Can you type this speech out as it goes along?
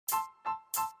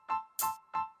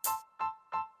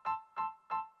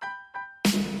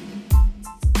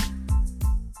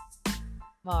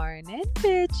Morning,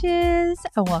 bitches,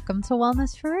 and welcome to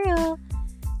Wellness for Real.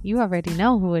 You already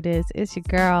know who it is. It's your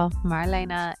girl,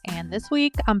 Marlena, and this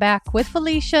week I'm back with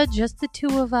Felicia, just the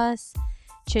two of us,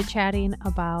 chit-chatting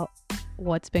about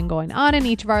what's been going on in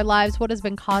each of our lives, what has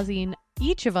been causing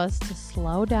each of us to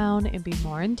slow down and be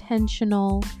more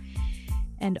intentional,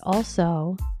 and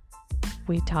also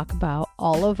we talk about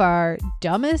all of our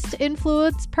dumbest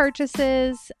influence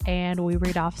purchases, and we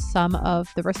read off some of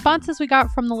the responses we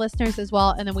got from the listeners as well.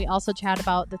 And then we also chat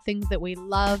about the things that we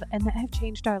love and that have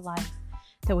changed our life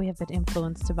that we have been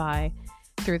influenced to buy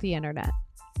through the internet.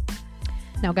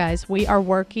 Now, guys, we are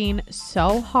working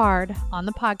so hard on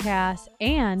the podcast,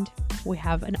 and we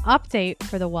have an update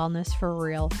for the Wellness for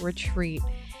Real retreat.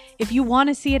 If you want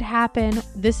to see it happen,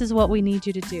 this is what we need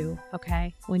you to do,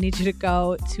 okay? We need you to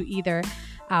go to either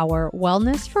our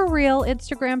Wellness for Real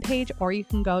Instagram page, or you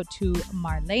can go to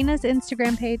Marlena's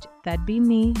Instagram page. That'd be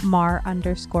me,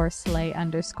 Mar_Slay_na,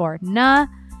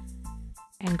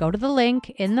 and go to the link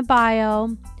in the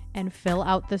bio and fill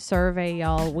out the survey,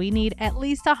 y'all. We need at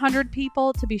least 100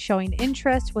 people to be showing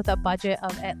interest with a budget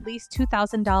of at least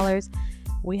 $2,000.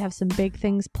 We have some big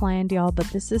things planned, y'all, but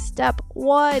this is step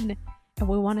one. And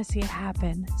we want to see it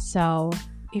happen. So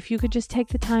if you could just take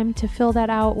the time to fill that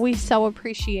out, we so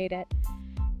appreciate it.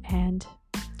 And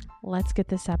let's get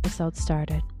this episode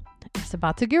started. It's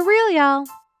about to get real, y'all.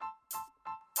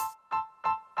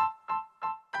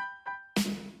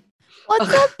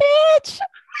 What's up, bitch?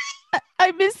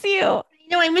 I miss you.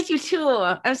 I miss you too.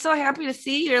 I'm so happy to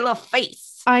see your little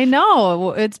face. I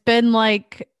know. It's been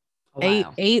like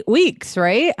eight weeks,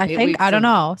 right? I think. I don't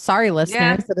know. Sorry,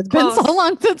 listeners. That it's been so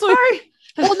long since we.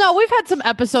 Well, no, we've had some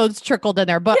episodes trickled in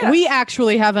there, but we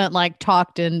actually haven't like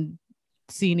talked and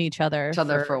seen each other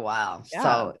for a while. Yeah.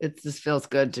 So it just feels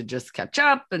good to just catch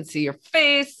up and see your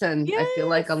face. And I feel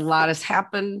like a lot has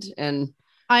happened. And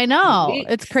I know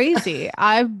it's crazy.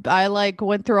 I like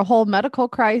went through a whole medical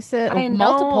crisis,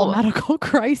 multiple medical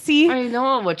crises. I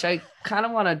know, which I kind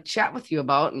of want to chat with you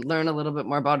about and learn a little bit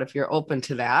more about if you're open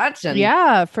to that. And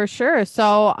yeah, for sure.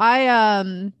 So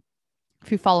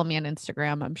if you follow me on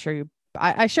Instagram, I'm sure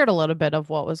I shared a little bit of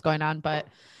what was going on, but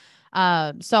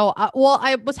I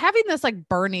was having this like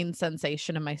burning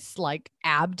sensation in my like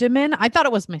abdomen. I thought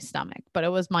it was my stomach, but it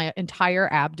was my entire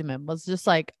abdomen was just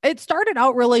like, it started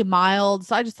out really mild.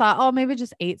 So I just thought, oh, maybe I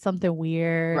just ate something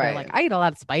weird. Right. Or, like I eat a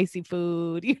lot of spicy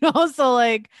food, so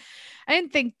like I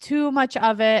didn't think too much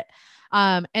of it.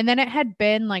 And then it had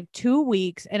been like 2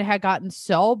 weeks and it had gotten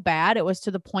so bad. It was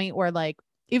to the point where like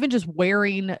even just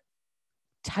wearing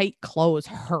tight clothes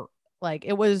hurt. Like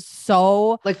it was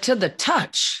so like to the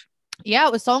touch. Yeah,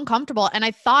 it was so uncomfortable. And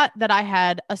I thought that I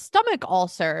had a stomach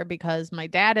ulcer because my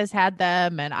dad has had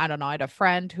them. And I don't know, I had a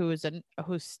friend who's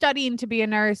studying to be a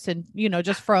nurse. And,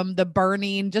 just from the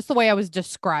burning, just the way I was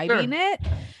describing it,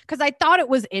 because I thought it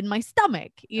was in my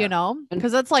stomach,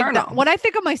 because it's like when I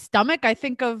think of my stomach, I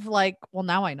think of like, well,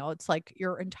 now I know it's like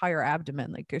your entire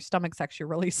abdomen, like your stomach's actually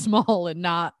really small and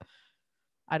not,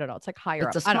 I don't know. It's like higher up.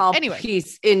 It's a small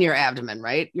piece in your abdomen,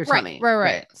 right? Your tummy.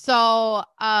 Right. So,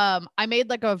 I made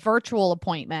like a virtual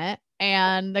appointment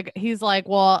and he's like,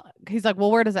 well,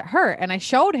 where does it hurt? And I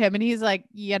showed him and he's like,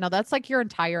 that's like your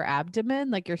entire abdomen.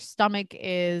 Like your stomach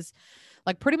is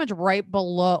like pretty much right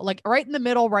below, like right in the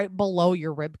middle, right below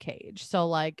your rib cage. So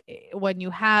like when you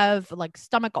have like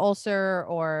stomach ulcer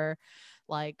or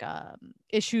like,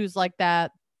 issues like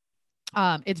that,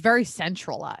 it's very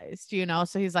centralized,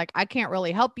 so he's like, I can't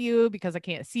really help you because I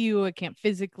can't see you. I can't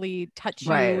physically touch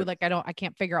you. Like I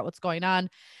can't figure out what's going on.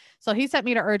 So he sent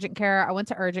me to urgent care. I went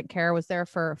to urgent care, was there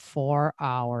for 4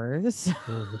 hours.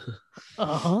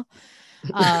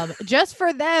 Just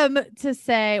for them to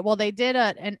say, well, they did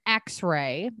an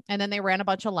x-ray and then they ran a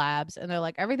bunch of labs and they're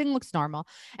like, everything looks normal.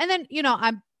 And then,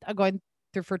 I'm going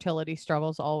through fertility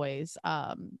struggles always.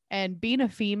 And being a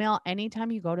female, anytime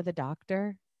you go to the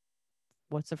doctor,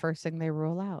 what's the first thing they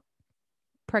rule out?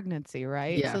 Pregnancy,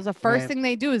 right? Yeah, so the first thing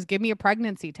they do is give me a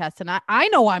pregnancy test. And I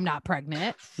know I'm not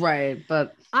pregnant. Right.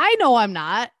 But I know I'm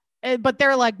not. But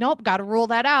they're like, nope, got to rule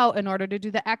that out in order to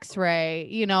do the x-ray,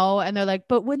 and they're like,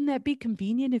 but wouldn't that be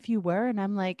convenient if you were? And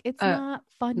I'm like, it's not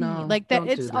funny. No, like that.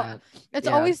 It's yeah.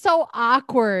 always so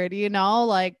awkward,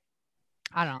 like,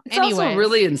 I don't know. It's also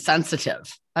really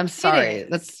insensitive. I'm sorry.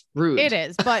 That's rude. It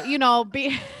is. But,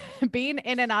 being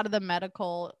in and out of the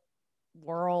medical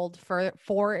world for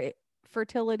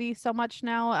fertility so much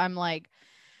now, I'm like,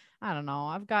 I don't know.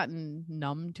 I've gotten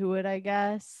numb to it, I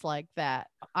guess. Like that.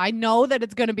 I know that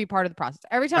it's going to be part of the process.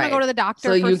 Every time I go Right. to the So doctor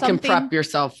for you can something, prep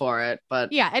yourself for it,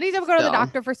 but yeah, anytime I go to the still,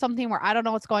 doctor for something where I don't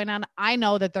know what's going on, I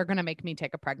know that they're going to make me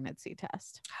take a pregnancy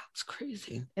test. it's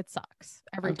crazy. It sucks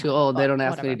every I'm time. too old. They But don't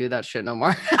ask me whatever. to do that shit no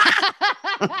more.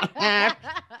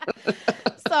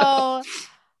 So,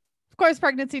 of course,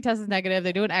 pregnancy test is negative.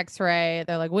 They do an x-ray.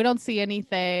 They're like, we don't see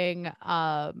anything.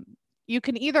 You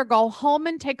can either go home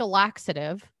and take a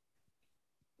laxative,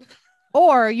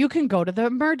 or you can go to the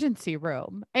emergency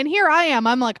room. And here I am.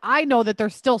 I'm like, I know that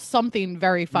there's still something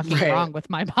very fucking Right. wrong with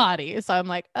my body. So I'm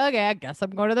like, okay, I guess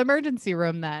I'm going to the emergency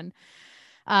room then.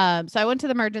 So I went to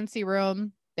the emergency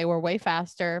room. They were way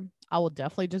faster. I will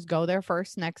definitely just go there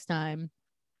first next time.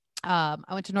 I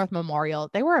went to North Memorial.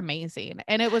 They were amazing.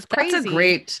 And it was crazy. That's a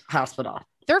great hospital.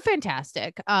 They're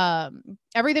fantastic.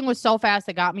 Everything was so fast.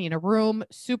 They got me in a room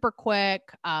super quick.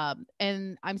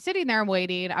 And I'm sitting there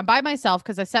waiting. I'm by myself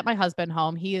because I sent my husband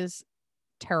home. He is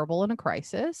terrible in a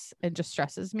crisis and just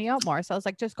stresses me out more. So I was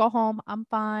like, just go home. I'm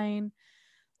fine.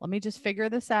 Let me just figure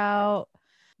this out.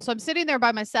 So I'm sitting there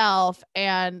by myself,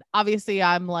 and obviously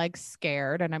I'm like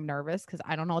scared and I'm nervous because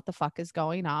I don't know what the fuck is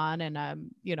going on. And I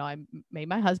made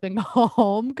my husband go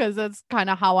home because that's kind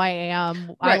of how I am.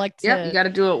 Right. I like to, Yep, you got to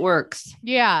do what works.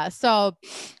 yeah. So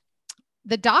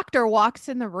the doctor walks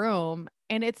in the room,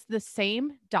 and it's the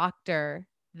same doctor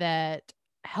that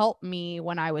helped me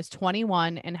when I was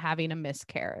 21 and having a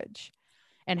miscarriage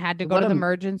and had to go to the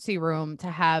emergency room to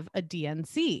have a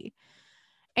DNC.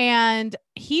 And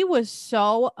he was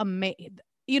so amazing.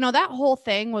 That whole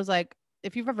thing was like,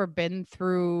 if you've ever been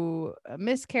through a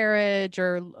miscarriage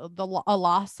or a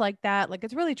loss like that, like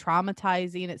it's really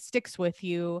traumatizing. It sticks with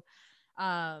you.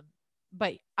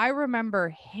 But I remember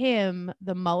him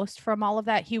the most from all of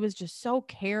that. He was just so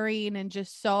caring and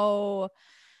just so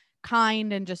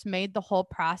kind and just made the whole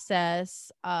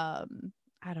process. I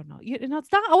don't know.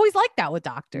 It's not always like that with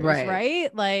doctors,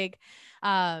 right? Like,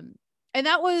 and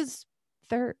that was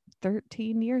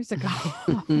 13 years ago.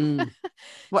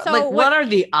 What are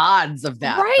the odds of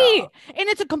that? Right. Though? And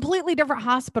it's a completely different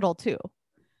hospital too.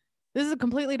 This is a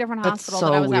completely different hospital so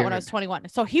that I was weird. at when I was 21.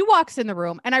 So he walks in the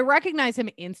room and I recognize him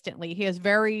instantly. He has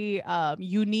very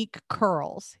unique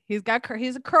curls. He's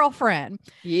a curl friend.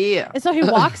 Yeah. And so he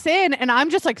walks in and I'm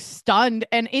just like stunned.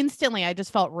 And instantly I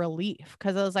just felt relief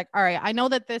because I was like, all right, I know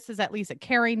that this is at least a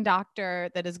caring doctor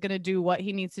that is going to do what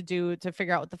he needs to do to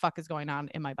figure out what the fuck is going on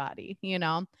in my body,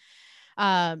 So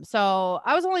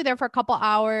I was only there for a couple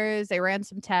hours. They ran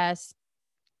some tests.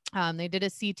 They did a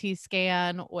CT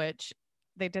scan, which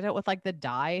they did it with like the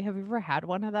dye. Have you ever had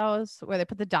one of those where they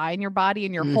put the dye in your body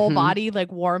and your whole body like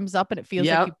warms up and it feels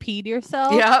like you peed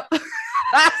yourself? Yep.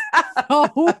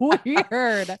 So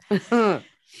weird.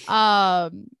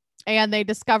 And they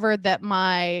discovered that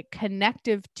my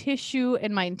connective tissue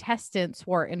in my intestines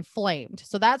were inflamed.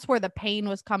 So that's where the pain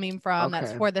was coming from. Okay.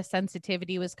 That's where the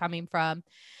sensitivity was coming from.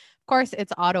 Of course,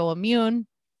 it's autoimmune.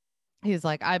 He's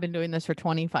like, I've been doing this for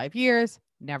 25 years.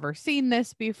 Never seen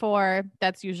this before.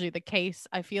 That's usually the case.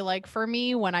 I feel like for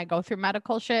me, when I go through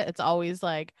medical shit, it's always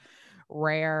like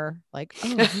rare, like,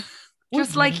 oh,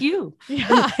 just like you.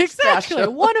 Yeah, exactly.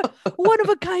 one of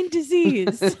a kind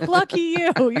disease. Lucky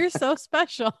you. You're so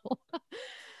special.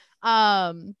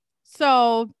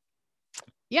 So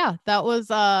yeah, that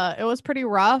was it was pretty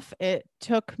rough. It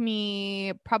took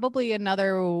me probably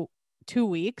another 2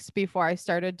 weeks before I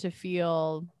started to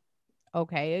feel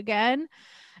okay again.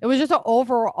 It was just an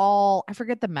overall, I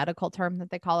forget the medical term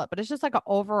that they call it, but it's just like an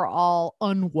overall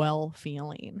unwell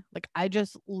feeling. Like I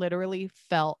just literally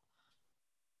felt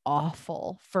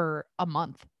awful for a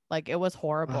month. Like it was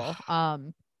horrible.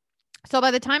 So by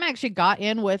the time I actually got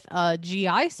in with a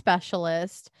GI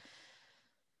specialist,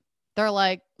 they're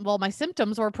like, well, my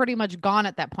symptoms were pretty much gone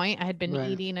at that point. I had been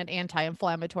eating an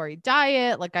anti-inflammatory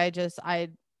diet. Like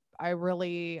I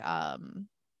really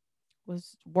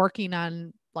was working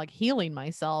on like healing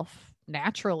myself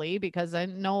naturally because I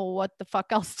didn't know what the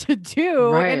fuck else to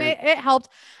do. Right. And it helped.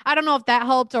 I don't know if that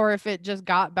helped or if it just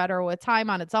got better with time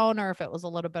on its own or if it was a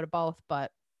little bit of both.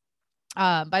 But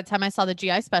by the time I saw the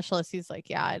GI specialist, he's like,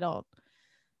 yeah, I don't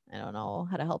know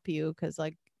how to help you because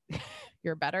like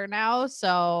you're better now.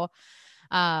 So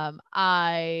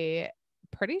I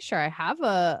pretty sure I have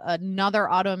another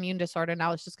autoimmune disorder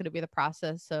now. It's just going to be the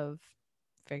process of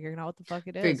figuring out what the fuck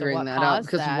it is. Figuring that out.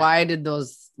 Because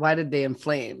why did they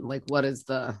inflame? Like, what is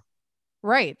the...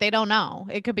 Right. They don't know.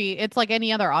 It's like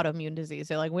any other autoimmune disease.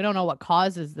 They're like, we don't know what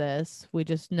causes this. We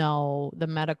just know the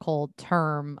medical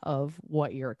term of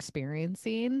what you're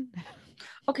experiencing.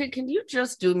 Okay. Can you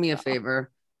just do me a favor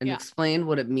and explain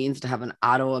what it means to have an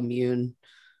autoimmune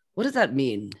what does that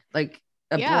mean? Like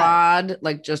Yeah. abroad,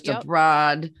 like just Yep.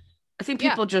 abroad. I think Yeah.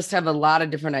 people just have a lot of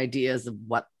different ideas of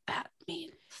what that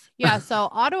means. Yeah. So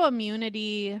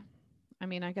autoimmunity, I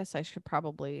mean, I guess I should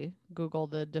probably Google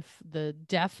the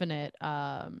definite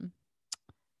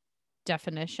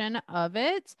definition of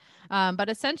it. But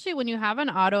essentially, when you have an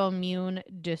autoimmune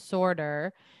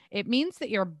disorder, it means that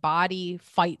your body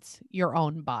fights your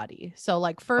own body. So,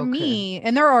 like for Okay. me,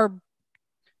 and there are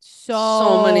So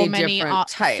so many many, different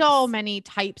so types. many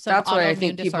types of That's why I autoimmune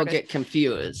think people disorders. get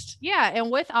confused. Yeah,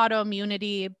 and with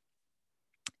autoimmunity,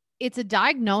 it's a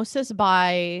diagnosis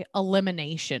by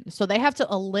elimination. So they have to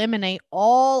eliminate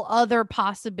all other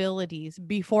possibilities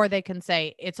before they can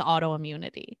say it's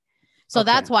autoimmunity. So Okay.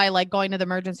 that's why, like going to the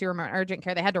emergency room or urgent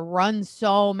care, they had to run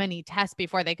so many tests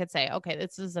before they could say, okay,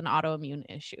 this is an autoimmune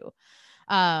issue.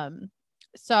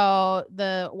 So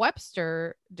the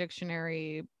Webster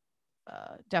dictionary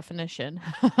definition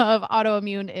of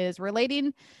autoimmune is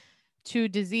relating to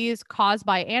disease caused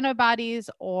by antibodies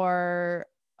or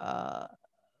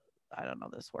I don't know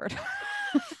this word.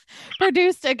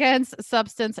 Produced against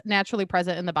substance naturally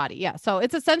present in the body. Yeah. So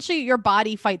it's essentially your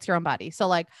body fights your own body. So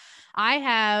like I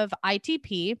have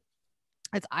ITP.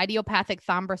 It's idiopathic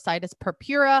thrombocytis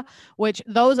purpura, which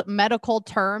those medical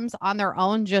terms on their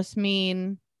own just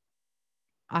mean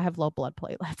I have low blood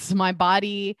platelets. My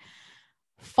body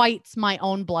fights my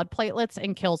own blood platelets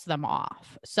and kills them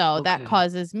off. So that Okay.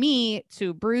 causes me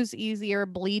to bruise easier,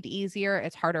 bleed easier.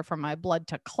 It's harder for my blood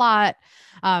to clot.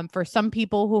 For some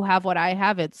people who have what I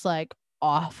have, it's like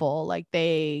awful. Like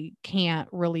they can't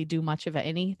really do much of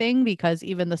anything because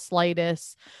even the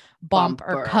slightest bump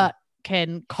or Bumper. cut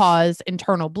can cause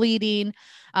internal bleeding.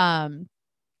 I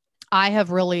have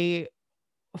really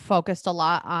focused a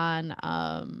lot on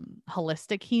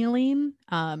holistic healing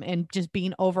and just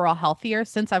being overall healthier.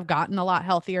 Since I've gotten a lot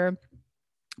healthier,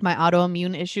 my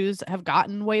autoimmune issues have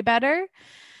gotten way better.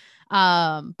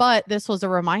 But this was a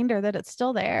reminder that it's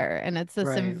still there and it's this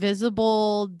Right.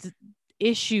 invisible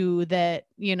issue that,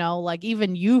 you know, like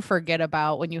even you forget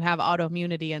about when you have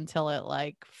autoimmunity until it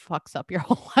like fucks up your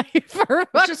whole life or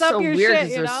It's fucks just up so your weird shit, because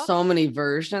you there's know? so many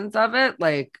versions of it.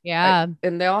 Like Yeah.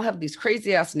 and they all have these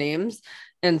crazy ass names.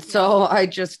 And Yep. so I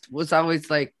just was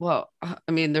always like, well,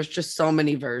 I mean, there's just so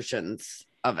many versions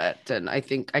of it. And I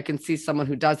think I can see someone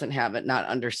who doesn't have it not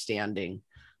understanding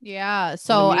Yeah. what it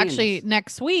So actually means.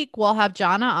 next week we'll have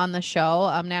Jana on the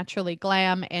show, Naturally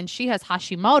Glam, and she has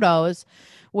Hashimoto's,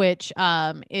 which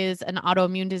is an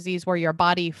autoimmune disease where your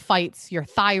body fights your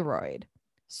thyroid.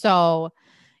 So,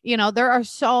 you know, there are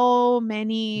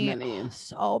Many.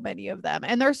 so many of them.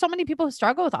 And there are so many people who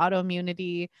struggle with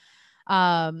autoimmunity.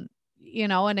 You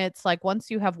know, and it's like once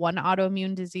you have one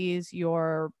autoimmune disease,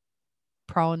 you're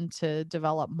prone to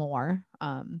develop more.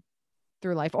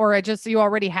 Through life, or it just you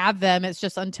already have them, it's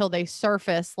just until they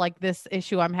surface like this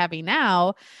issue I'm having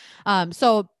now.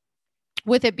 So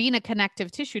with it being a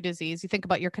connective tissue disease, you think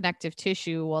about your connective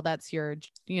tissue. Well, that's your,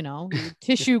 you know, your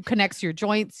tissue connects your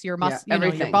joints, your Yeah. you know, your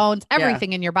Everything. bones, Yeah.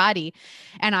 everything in your body.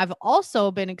 And I've also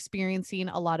been experiencing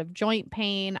a lot of joint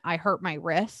pain. I hurt my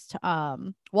wrist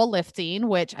while lifting,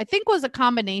 which I think was a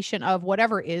combination of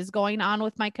whatever is going on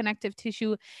with my connective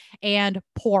tissue and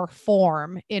poor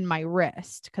form in my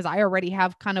wrist because I already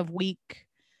have kind of weak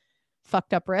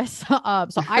fucked up wrist. So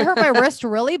I hurt my wrist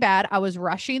really bad. I was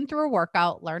rushing through a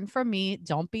workout. Learn from me.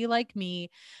 Don't be like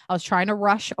me. I was trying to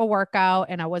rush a workout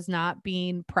and I was not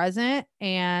being present.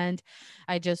 And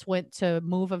I just went to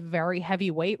move a very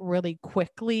heavy weight really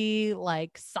quickly,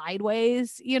 like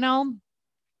sideways, you know,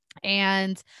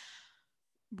 and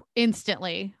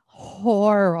instantly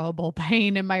horrible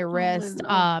pain in my Oh, I wrist.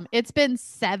 know. It's been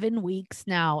 7 weeks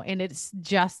now and it's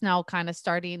just now kind of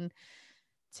starting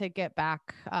to get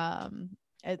back. To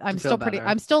feel better.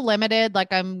 I'm still limited.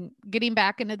 Like I'm getting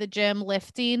back into the gym,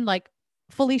 lifting. Like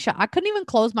Felicia, I couldn't even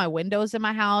close my windows in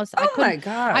my house. Oh my I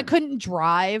God. couldn't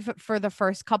drive for the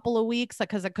first couple of weeks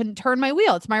because I couldn't turn my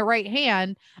wheel. It's my right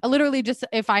hand. I literally just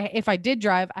if I did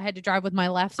drive, I had to drive with my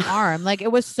left arm. Like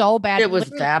it was so bad. It was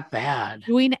Literally that bad.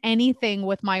 doing anything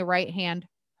with my right hand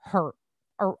hurt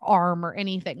or arm or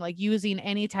anything. Like using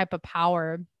any type of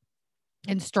power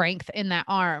and strength in that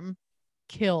arm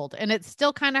killed. And it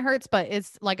still kind of hurts, but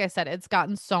it's like I said, it's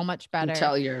gotten so much better.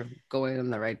 Until you're going in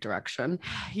the right direction.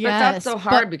 But that's Yes, so but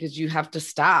hard because you have to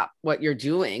stop what you're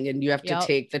doing and you have to yep.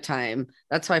 take the time.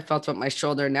 That's how I felt with my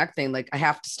shoulder and neck thing. Like I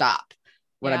have to stop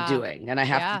what I'm Yeah. doing and I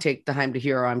have to Yeah. take the time to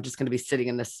hear, or I'm just going to be sitting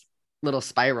in this little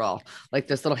spiral, like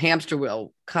this little hamster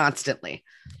wheel constantly.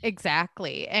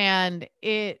 Exactly. And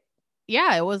it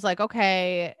yeah, it was like,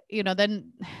 okay,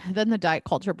 then the diet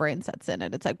culture brain sets in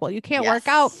and it's like, well, you can't work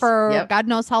out Yes. for Yep. God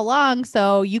knows how long.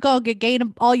 So you gonna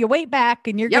gain all your weight back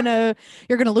and Yep.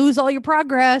 you're gonna lose all your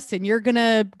progress and you're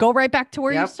gonna go right back to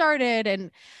where you Yep. started.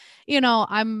 And,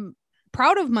 I'm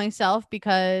proud of myself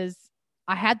because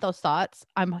I had those thoughts.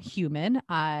 I'm human.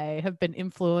 I have been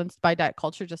influenced by diet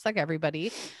culture just like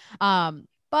everybody.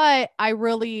 But I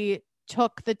really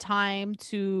took the time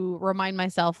to remind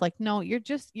myself, like, no,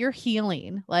 you're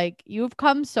healing. Like, you've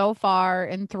come so far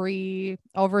in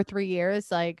over 3 years.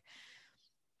 Like,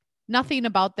 nothing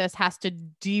about this has to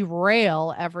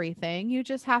derail everything. You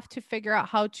just have to figure out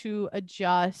how to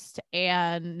adjust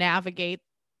and navigate,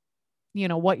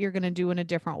 what you're going to do in a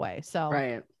different way. So,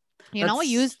 Right. I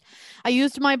That's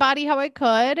used my body how I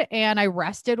could, and I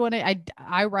rested when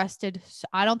I rested.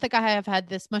 I don't think I have had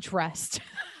this much rest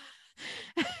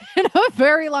in a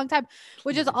very long time,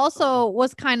 which is also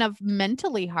was kind of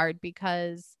mentally hard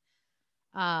because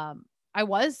um I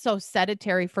was so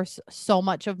sedentary for so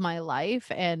much of my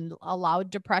life and allowed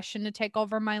depression to take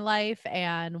over my life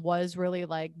and was really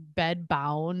like bed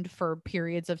bound for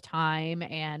periods of time.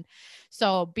 And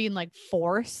so being like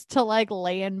forced to like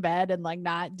lay in bed and like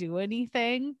not do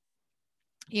anything,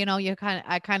 I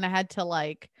kind of had to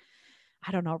like,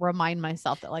 I don't know, remind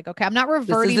myself that like, okay, I'm not this is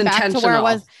reverting back to where I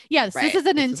was. intentional. Yes, this Right. is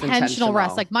an This is intentional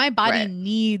rest. intentional. Like my body Right.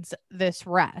 needs this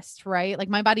rest, right? Like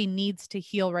my body needs to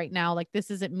heal right now. Like this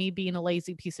isn't me being a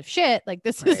lazy piece of shit. Like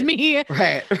this is Right. me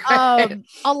Right. Right.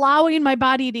 allowing my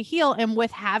body to heal. And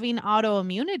with having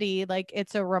autoimmunity, like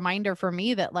it's a reminder for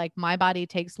me that like my body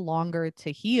takes longer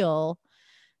to heal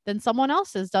than someone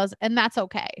else's does, and that's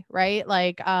okay, right?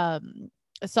 Like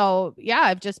so yeah,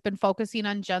 I've just been focusing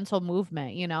on gentle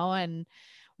movement, and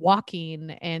walking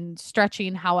and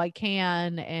stretching how I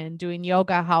can and doing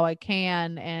yoga how I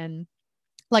can. And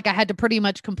like I had to pretty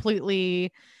much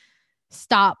completely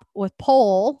stop with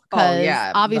pole Oh because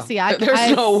yeah. No, obviously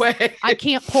there's no way. I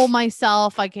can't pull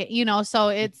myself. I can't, so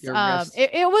it's Your wrist.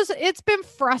 it's been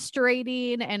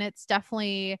frustrating and it's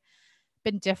definitely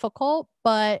been difficult,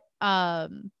 but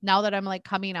now that I'm like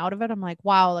coming out of it, I'm like,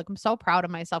 wow, like I'm so proud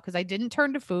of myself because I didn't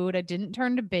turn to food, I didn't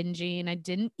turn to binging, I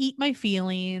didn't eat my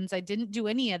feelings, I didn't do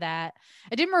any of that.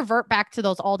 I didn't revert back to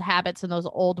those old habits and those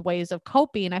old ways of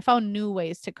coping. I found new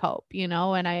ways to cope, and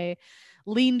I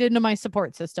leaned into my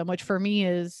support system, which for me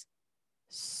is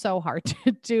so hard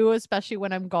to do, especially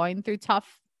when I'm going through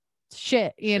tough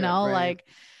shit, Shit. Right.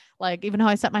 like even how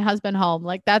I sent my husband home,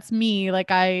 like that's me. Like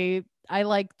I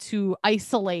like to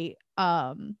isolate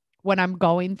when I'm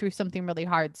going through something really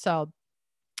hard. So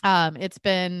it's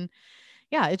been,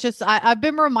 yeah, it's just I've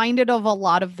been reminded of a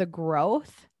lot of the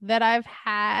growth that I've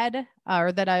had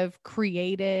or that I've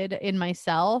created in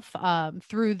myself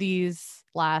through these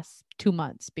last 2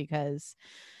 months because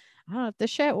I don't know if this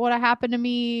shit would have happened to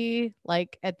me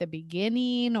like at the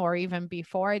beginning or even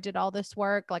before I did all this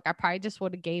work. Like I probably just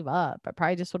would have gave up. I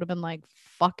probably just would have been like,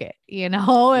 fuck it, and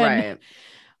Right.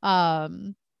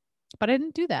 um, but I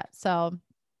didn't do that. So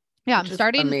yeah, I'm Which is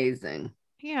starting. amazing.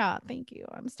 Yeah, thank you.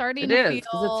 I'm starting It to is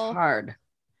because it's feel, hard.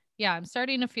 yeah, I'm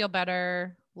starting to feel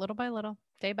better little by little,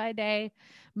 day by day.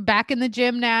 Back in the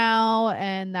gym now,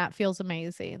 and that feels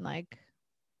amazing. Like,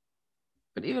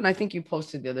 But even I think you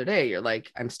posted the other day, you're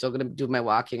like, I'm still gonna do my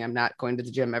walking. I'm not going to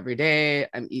the gym every day.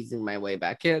 I'm easing my way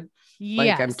back in. Like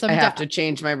yes, I have to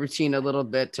change my routine a little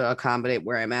bit to accommodate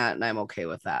where I'm at, and I'm okay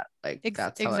with that. Like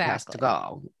that's how it has to exactly.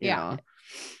 go, you Yeah. know.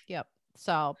 Yep.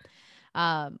 So,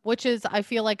 which is, I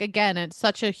feel like, again, it's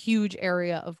such a huge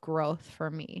area of growth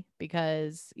for me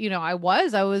because, I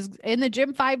was in the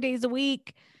gym 5 days a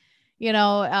week,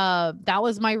 that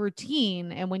was my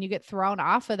routine. And when you get thrown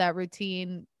off of that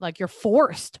routine, like you're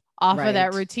forced off of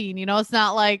that Right. routine, it's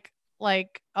not like,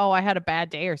 oh, I had a bad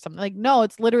day or something. Like, no,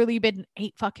 it's literally been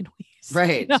 8 fucking weeks,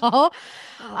 Right.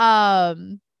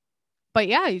 Um, but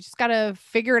yeah, you just got to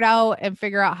figure it out and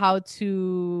figure out how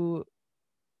to,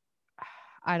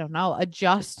 I don't know, Just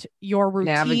adjust your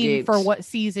routine for navigate. what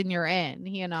season you're in.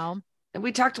 And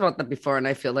we talked about that before, and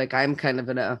I feel like I'm kind of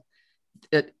in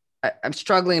it, I'm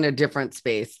struggling in a different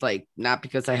space, like not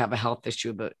because I have a health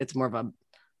issue, but it's more of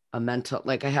a mental,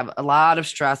 like I have a lot of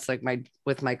stress, like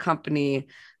with my company,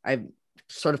 I've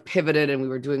sort of pivoted and we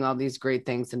were doing all these great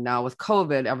things. And now with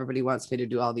COVID, everybody wants me to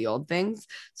do all the old things.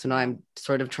 So now Yeah. I'm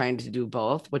sort of trying to do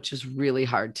both, which is really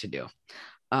hard to do.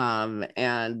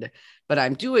 And but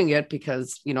I'm doing it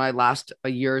because I lost a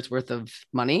year's worth of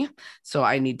money, so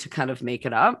I need to kind of make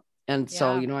it up. And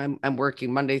so Yeah. I'm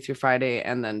working Monday through Friday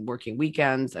and then working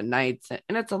weekends and nights,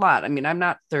 and it's a lot. I mean, I'm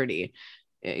not 30,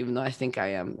 even though I think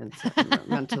I am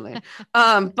mentally.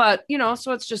 But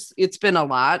so it's been a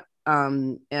lot.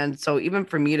 And so even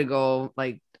for me to go,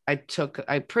 like I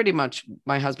pretty much,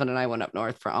 my husband and I went up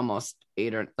north for almost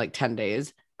 8 or 10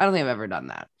 days. I don't think I've ever done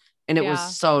that. And it was Yeah.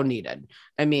 so needed.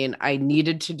 I mean, I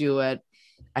needed to do it.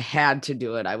 I had to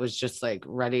do it. I was just like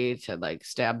ready to like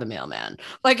stab the mailman.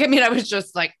 Like, I mean, I was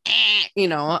just like,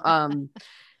 and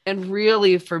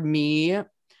really for me,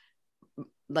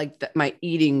 like that my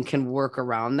eating can work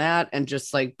around that, and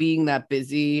just like being that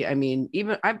busy. I mean,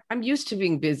 even I'm used to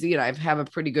being busy and I have a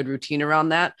pretty good routine around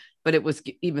that, but it was,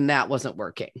 even that wasn't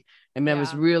working. I mean, I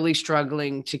was Yeah. really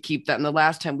struggling to keep that. And the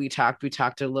last time we talked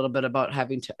a little bit about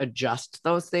having to adjust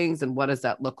those things and what does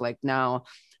that look like now.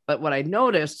 But what I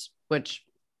noticed, which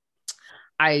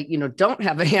I, don't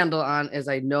have a handle on, is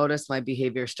I noticed my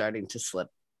behavior starting to slip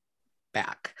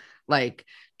back. Like,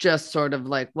 just sort of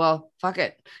like, well, fuck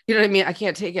it. You know what I mean? I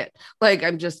can't take it. Like,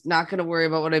 I'm just not going to worry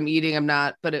about what I'm eating. I'm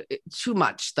not, but too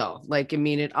much though. Like, I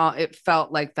mean, it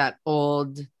felt like that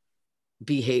old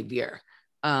behavior.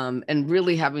 And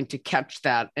really having to catch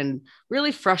that, and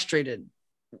really frustrated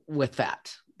with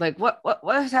that. Like, what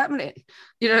is happening?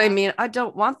 You know what I Yeah. mean? I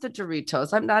don't want the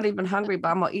Doritos. I'm not even hungry, but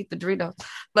I'm gonna eat the Doritos.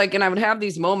 Like, and I would have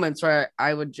these moments where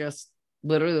I would just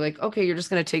literally like, okay, you're just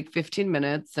gonna take 15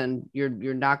 minutes, and you're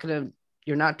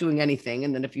not doing anything.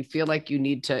 And then if you feel like you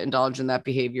need to indulge in that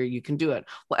behavior, you can do it.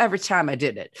 Well, every time I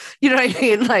did it, you know what I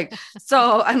mean? Like,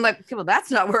 so I'm like, okay, well,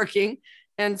 that's not working.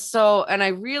 And so, and I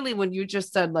really, when you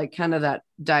just said like kind of that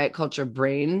diet culture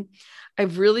brain,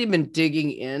 I've really been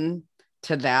digging in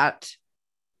to that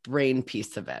brain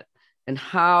piece of it, and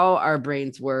how our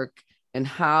brains work, and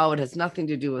how it has nothing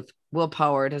to do with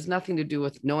willpower. It has nothing to do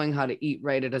with knowing how to eat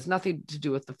right. It has nothing to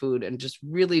do with the food, and just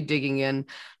really digging in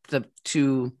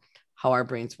to how our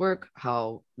brains work,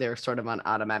 how they're sort of on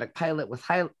automatic pilot with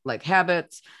high like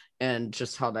habits, and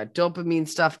just how that dopamine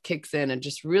stuff kicks in, and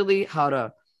just really how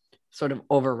to sort of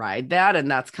override that. And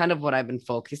that's kind of what I've been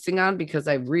focusing on, because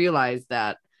I realized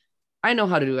that I know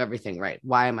how to do everything right.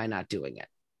 Why am I not doing it?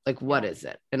 Like, what Yeah. is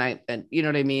it? And you know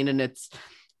what I mean?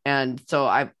 And so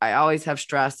I always have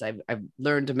stress. I've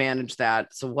learned to manage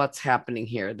that. So what's happening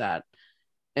here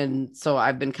and so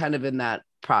I've been kind of in that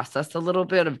process a little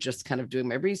bit of just kind of doing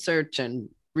my research and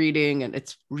reading, and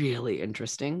it's really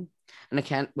interesting. And I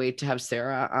can't wait to have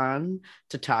Sarah on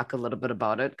to talk a little bit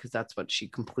about it, because that's what she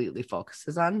completely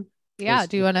focuses on. Yeah. Is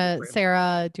Do you want to,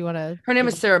 Sarah? Do you want to Her name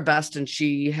give is Sarah Best, and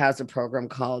she has a program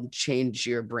called Change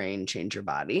Your Brain, Change Your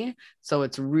Body. So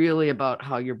it's really about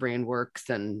how your brain works,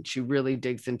 and she really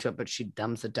digs into it, but she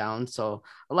dumbs it down. So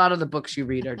a lot of the books you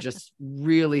read are just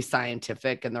really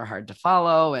scientific, and they're hard to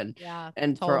follow. And Yeah,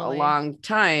 and for a totally. long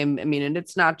time, I mean, and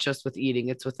it's not just with eating;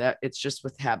 it's with that. It's just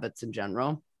with habits in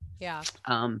general. Yeah.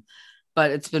 Um,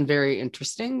 but it's been very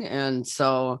interesting. And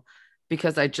so,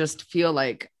 because I just feel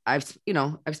like I've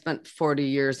spent 40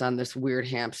 years on this weird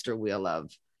hamster wheel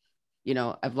of,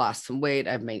 I've lost some weight.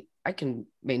 I can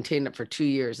maintain it for 2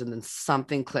 years, and then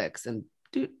something clicks, and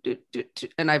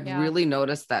and I've Yeah. really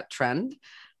noticed that trend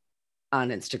on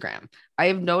Instagram. I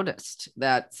have noticed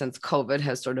that since COVID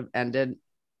has sort of ended,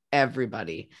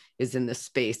 everybody is in this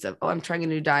space of, oh, I'm trying a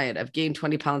new diet. I've gained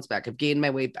 20 pounds back. I've gained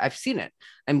my weight. I've seen it.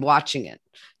 I'm watching it,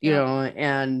 Yep.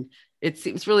 and it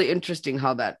seems really interesting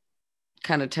how that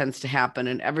kind of tends to happen.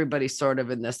 And everybody's sort of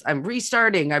in this, I'm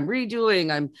restarting, I'm redoing,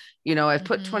 I've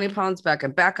put 20 Mm-hmm. pounds back.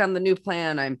 I'm back on the new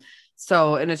plan. And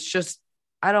it's just,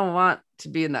 I don't want to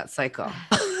be in that cycle.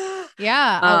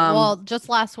 Yeah. Well, um, just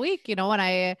last week, when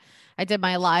I did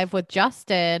my live with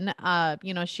Justin,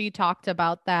 she talked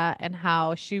about that and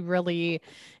how she really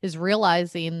is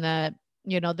realizing that,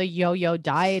 the yo-yo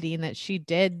dieting that she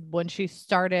did when she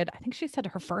started. I think she said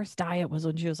her first diet was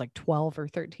when she was like 12 or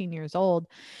 13 years old.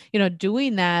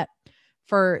 Doing that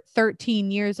for 13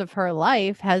 years of her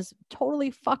life has totally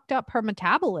fucked up her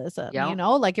metabolism, yeah,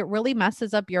 like it really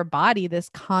messes up your body, this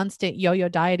constant yo-yo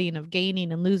dieting of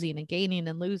gaining and losing and gaining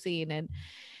and losing. And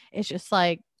it's just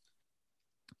like,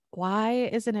 why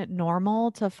isn't it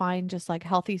normal to find just like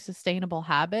healthy, sustainable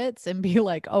habits and be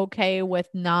like okay with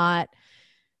not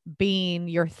being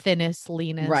your thinnest,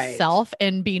 leanest right. self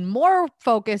and being more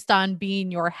focused on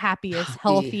being your happiest, The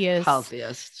healthiest,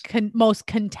 healthiest. most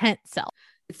content self?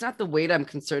 It's not the weight I'm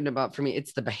concerned about. For me,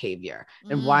 it's the behavior,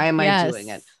 and why am I doing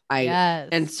it? Yes.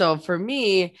 And Yes. so for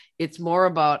me, it's more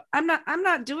about, I'm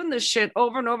not doing this shit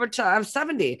over and over till I'm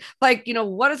 70. Like,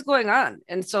 what is going on?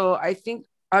 And so I think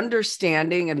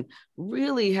understanding, and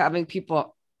really having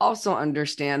people also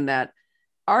understand that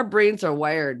our brains are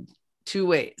wired two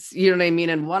ways. You know what I mean?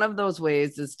 And one of those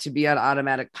ways is to be on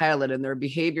automatic pilot. And there are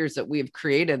behaviors that we have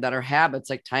created that are habits,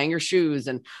 like tying your shoes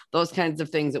and those kinds of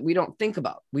things that we don't think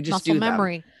about. We just Muscle do them.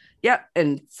 memory. Yep.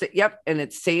 And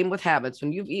it's same with habits.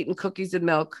 When you've eaten cookies and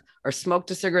milk or smoked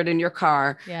a cigarette in your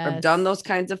car or done Yes. those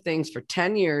kinds of things for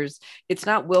 10 years, it's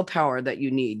not willpower that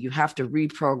you need. You have to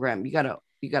reprogram. You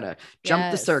gotta jump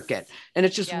the circuit. Yes. And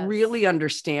it's just really Yes.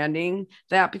 understanding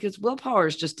that, because willpower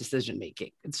is just decision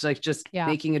making. It's like just Yeah.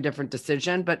 making a different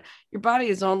decision, but your body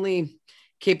is only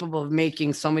capable of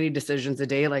making so many decisions a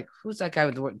day. Like, who's that guy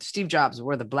with Steve Jobs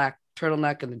wore the black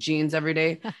turtleneck and the jeans every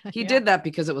day? He Yeah. did that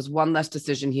because it was one less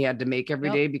decision he had to make every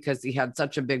Yep. day, because he had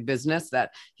such a big business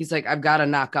that he's like, I've got to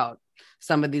knock out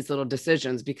some of these little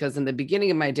decisions, because in the beginning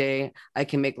of my day, I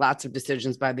can make lots of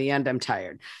decisions. By the end, I'm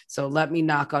tired. So let me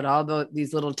knock out all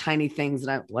these little tiny things.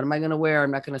 And what am I going to wear?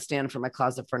 I'm not going to stand for my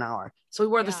closet for an hour. So we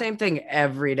wore the Yeah. same thing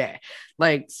every day.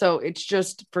 Like, so it's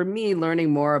just, for me,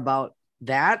 learning more about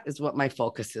that is what my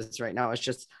focus is right now. It's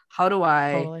just, how do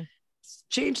I Totally.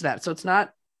 change that? So it's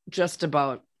not just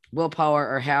about willpower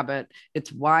or habit.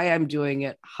 It's why I'm doing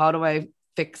it. How do I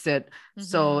fix it?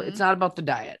 So it's Mhm. not about the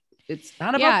diet. It's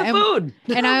not about Yeah, the food.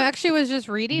 and I actually was just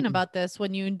reading about this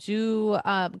when you do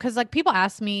because like people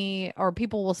ask me or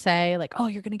people will say like, "Oh,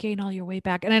 you're going to gain all your weight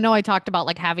back." And I know I talked about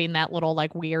like having that little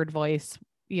like weird voice,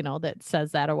 that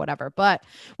says that or whatever. But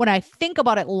when I think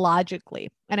about it logically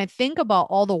and I think about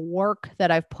all the work that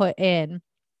I've put in,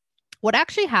 what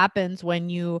actually happens when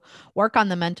you work on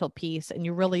the mental piece and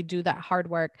you really do that hard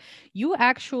work, you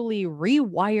actually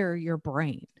rewire your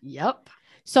brain. Yep.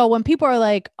 So when people are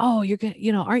like, "Oh, you're going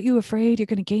to, aren't you afraid you're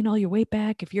going to gain all your weight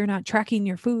back if you're not tracking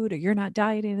your food or you're not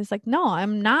dieting?" It's like, no,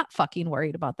 I'm not fucking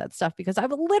worried about that stuff because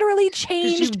I've literally Because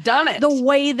changed you've done the it.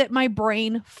 way that my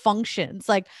brain functions.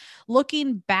 Like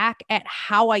looking back at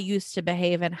how I used to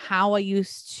behave and how I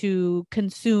used to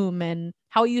consume and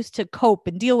how I used to cope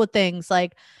and deal with things,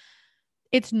 like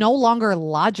it's no longer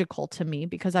logical to me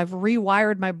because I've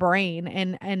rewired my brain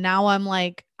and now I'm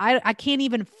like I can't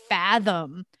even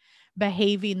fathom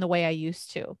behaving the way I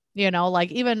used to.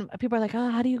 Like even people are like, "Oh,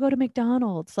 how do you go to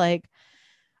McDonald's?" Like,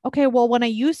 okay, well, when I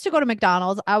used to go to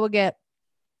McDonald's, I would get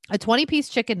a 20-piece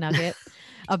chicken nugget,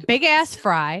 a big ass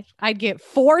fry. I'd get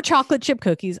 4 chocolate chip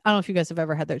cookies. I don't know if you guys have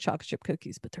ever had their chocolate chip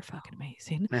cookies, but they're fucking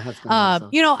amazing. My husband loves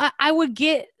those. I would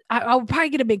get I would probably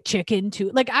get a big chicken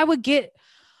too. Like I would get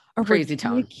a Crazy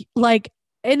town. like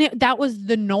and that was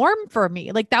the norm for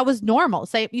me. Like that was normal.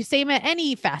 Same at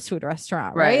any fast food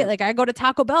restaurant, right? Right. Like I go to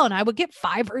Taco Bell and I would get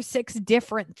 5 or 6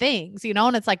 different things,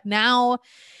 and it's like now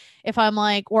if I'm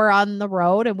like we're on the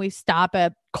road and we stop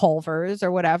at Culver's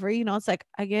or whatever, it's like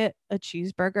I get a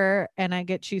cheeseburger and I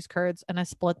get cheese curds and I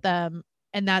split them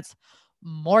and that's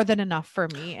more than enough for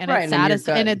me and Right. it's And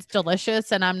you're and good. it's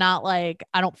delicious and I'm not like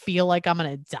I don't feel like I'm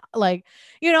gonna die, like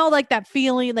like that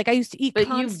feeling, like I used to eat But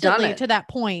you've done constantly it. to that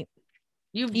point.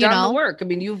 You've you done the know work. I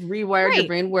mean, you've rewired your right.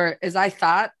 brain, whereas I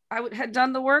thought had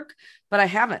done the work, but I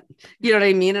haven't. You know what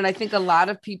I mean? And I think a lot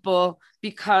of people,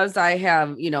 because I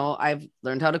have, I've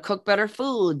learned how to cook better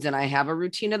foods and I have a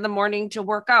routine in the morning to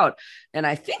work out. And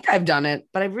I think I've done it,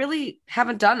 but I really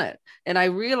haven't done it. And I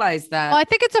realized Well, that, I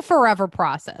think it's a forever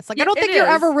process. Like I yeah, don't it think you're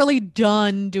ever is. really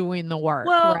done doing the work,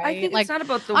 Well, I right? think it's Like not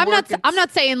about the I'm not work. I'm It's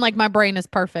not saying like my brain is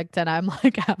perfect and I'm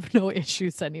like have no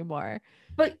issues anymore.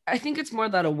 But I think it's more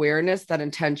that awareness, that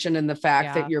intention, and the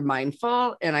fact that Yeah. you're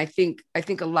mindful. And I think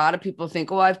a lot of people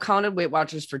think, oh, I've counted Weight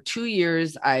Watchers for 2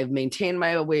 years. I've maintained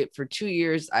my weight for 2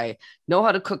 years. I know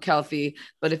how to cook healthy.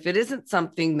 But if it isn't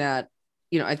something that,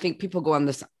 I think people go on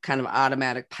this kind of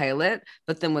automatic pilot,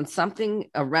 but then when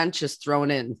a wrench is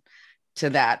thrown in to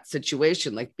that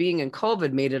situation, like being in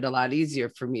COVID made it a lot easier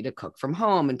for me to cook from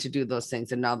home and to do those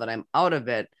things. And now that I'm out of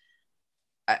it,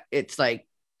 it's like,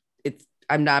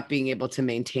 I'm not being able to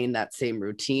maintain that same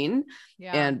routine.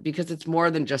 Yeah. And because it's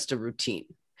more than just a routine,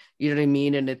 you know what I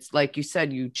mean? And it's like you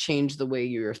said, you change the way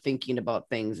you're thinking about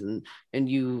things.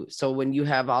 So when you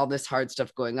have all this hard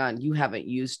stuff going on, you haven't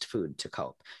used food to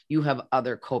cope. You have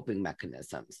other coping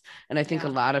mechanisms. And I think a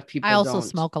Yeah. lot of I people also don't.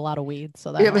 smoke a lot of weed,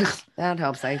 so that Yeah, helps. that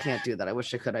helps. I can't do that. I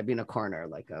wish I could. I'd be in a corner,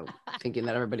 like thinking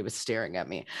that everybody was staring at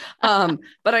me. But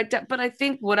I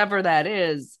think whatever that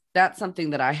is, that's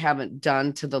something that I haven't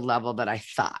done to the level that I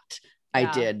thought I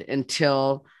Yeah. did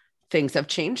until things have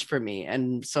changed for me.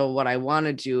 And so what I want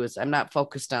to do is I'm not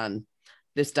focused on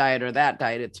this diet or that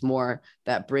diet. It's more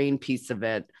that brain piece of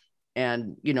it.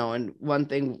 And one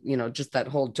thing, just that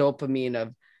whole dopamine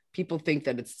of people think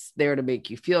that it's there to make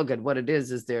you feel good. What it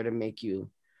is there to make you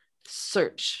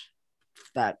search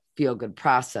that feel good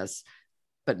process,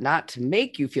 but not to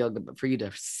make you feel good, but for you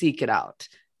to seek it out.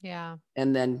 Yeah.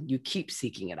 And then you keep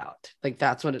seeking it out. Like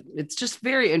that's what it's just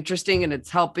very interesting. And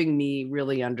it's helping me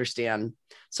really understand.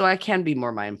 So I can be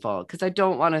more mindful because I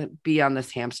don't want to be on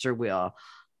this hamster wheel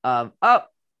of, oh,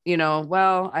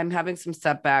 well, I'm having some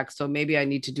setbacks, so maybe I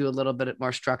need to do a little bit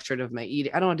more structured of my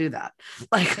eating. I don't want to do that.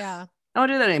 Like, Yeah. I don't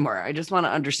do that anymore. I just want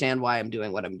to understand why I'm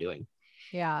doing what I'm doing.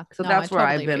 Yeah. So No, I that's where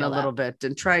I've totally been a feel little that. bit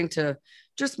and trying to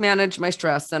just manage my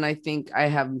stress. And I think I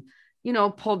have,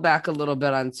 pulled back a little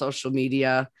bit on social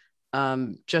media,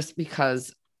 just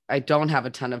because I don't have a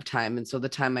ton of time. And so the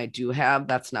time I do have,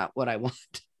 that's not what I want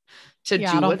to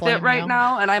Yeah, I do don't with it blame right you.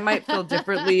 now. And I might feel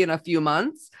differently in a few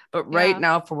months, but right Yeah.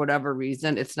 now, for whatever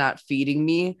reason, it's not feeding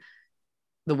me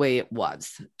the way it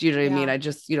was. Do you know what I mean? Yeah. I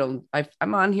just,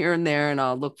 I'm on here and there and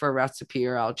I'll look for a recipe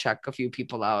or I'll check a few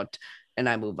people out and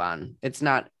I move on. It's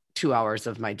not 2 hours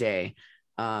of my day.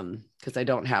 Because I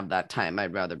don't have that time.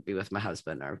 I'd rather be with my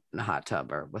husband or in a hot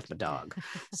tub or with my dog.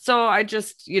 So I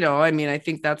just, I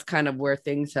think that's kind of where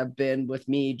things have been with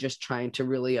me, just trying to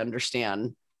really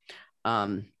understand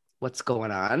um, what's going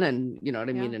on and you know what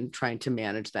I Yeah. mean, and trying to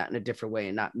manage that in a different way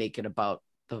and not make it about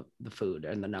the food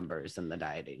and the numbers and the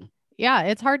dieting. Yeah,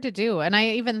 it's hard to do. And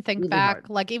I even think Really back, hard.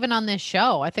 like even on this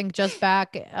show, I think just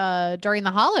back during the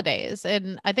holidays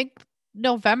and I think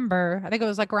November, I think it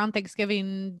was like around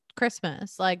Thanksgiving,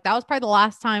 Christmas. Like that was probably the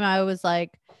last time I was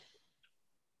like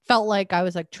felt like I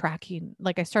was like tracking,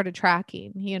 like I started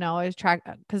tracking, I was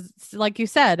because like you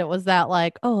said, it was that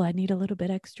like, oh, I need a little bit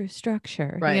extra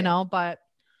structure, Right. but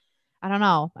I don't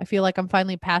know. I feel like I'm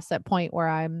finally past that point where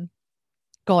I'm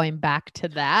going back to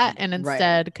that and Right.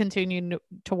 instead continuing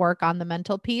to work on the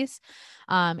mental piece.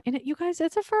 And you guys,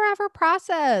 it's a forever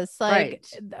process. Like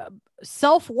Right.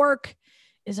 self work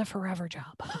is a forever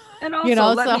job, And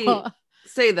also, let So me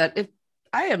say that if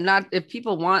I am not, if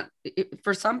people want,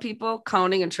 for some people,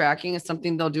 counting and tracking is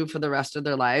something they'll do for the rest of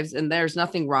their lives. And there's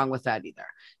nothing wrong with that either.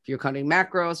 If you're counting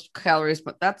macros, calories,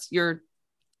 but that's your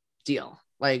deal.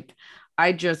 Like,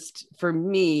 for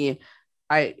me,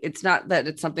 it's not that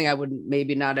it's something I would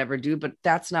maybe not ever do, but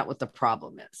that's not what the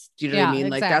problem is. Do you know what I yeah, mean?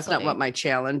 Like, that's not what exactly. my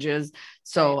challenge is. Right.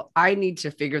 So I need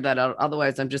to figure that out.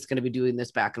 Otherwise, I'm just going to be doing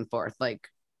this back and forth. Like,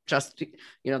 just,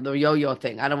 the yo-yo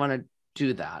thing. I don't want to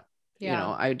do that.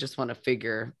 Yeah. I just want to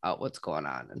figure out what's going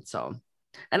on. And so,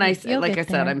 and You'll like I get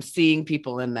said, there. I'm seeing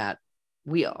people in that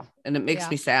wheel and it makes Yeah.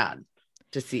 me sad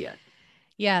to see it.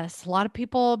 Yes, a lot of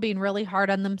people being really hard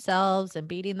on themselves and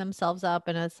beating themselves up.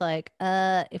 And it's like,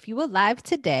 if you alive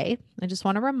today, I just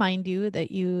want to remind you that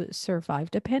you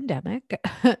survived a pandemic,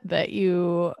 that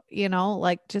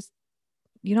like just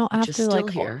you don't Which have is to still like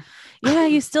here. yeah,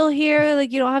 you still here.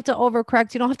 Like you don't have to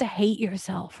overcorrect. You don't have to hate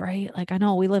yourself, right? Like I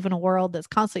know we live in a world that's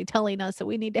constantly telling us that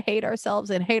we need to hate ourselves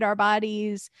and hate our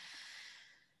bodies.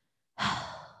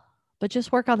 But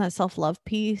just work on that self-love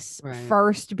piece Right.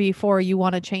 first before you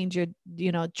want to change your,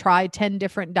 try 10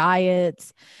 different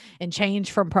diets and change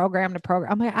from program to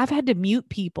program. I've had to mute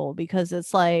people because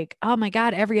it's like, oh my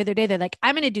God, every other day they're like,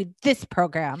 I'm going to do this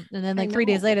program. And then I like 3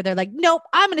 days know. later, they're like, nope,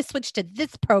 I'm going to switch to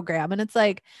this program. And it's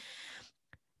like,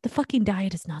 the fucking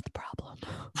diet is not the problem.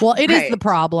 Well, it is the Right.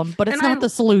 problem, but And it's not the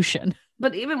solution.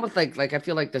 but even with like I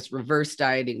feel like this reverse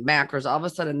dieting macros, all of a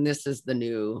sudden this is the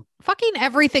new Fucking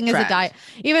everything is a trend. diet.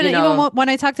 Even when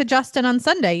I talked to Justin on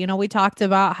Sunday, we talked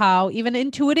about how even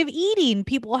intuitive eating,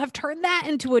 people have turned that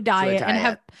into a To a diet and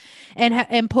have diet.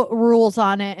 and put rules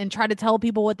on it and try to tell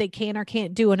people what they can or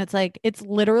can't do. And it's like it's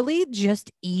literally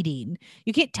just eating.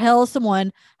 You can't tell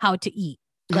someone how to eat.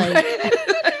 Like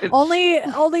only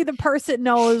the person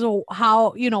knows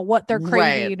how, what they're Right.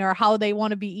 craving or how they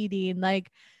want to be eating.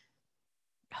 Like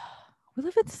we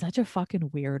live in such a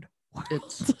fucking weird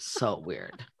It's world. so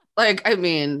weird. Like, I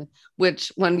mean,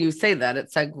 which when you say that, it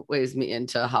segues me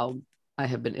into how I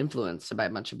have been influenced by a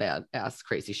bunch of bad ass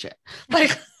crazy shit.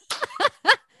 Like,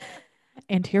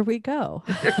 And here we go.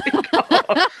 there we go.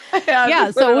 I had to Yeah,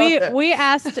 put so it out we there.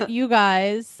 asked you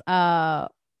guys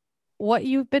what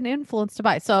you've been influenced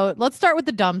by. So let's start with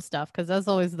the dumb stuff because that's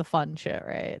always the fun shit,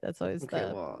 right? That's always Okay,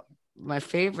 the well, my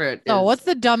favorite So is what's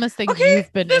the dumbest thing okay,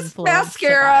 you've been this influenced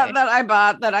mascara by? that I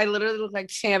bought that I literally looked like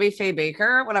Tammy Faye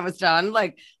Baker when I was done.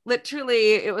 Like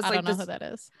literally, it was I don't like know who this. that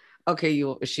is. Okay,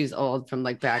 she's old from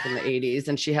like back in the 80s,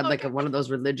 and she had like Okay. one of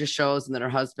those religious shows, and then her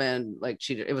husband like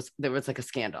cheated. There was like a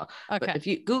scandal. But Okay. if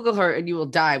you Google her and you will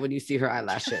die when you see her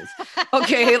eyelashes.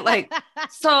 Okay, like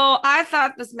so I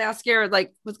thought this mascara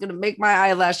like was gonna make my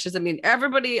eyelashes. I mean,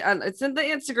 everybody on it's in the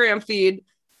Instagram feed.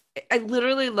 I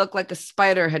literally looked like a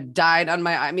spider had died on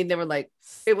my eye. I mean, they were like,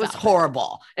 it was Stop it.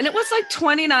 horrible. And it was like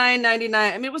 $29.99.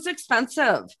 I mean, it was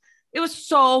expensive. It was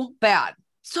so bad.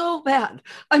 So bad.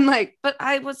 I'm like, but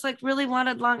I was like really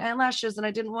wanted long eyelashes and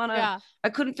I didn't want to, Yeah. I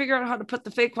couldn't figure out how to put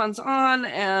the fake ones on.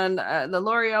 And the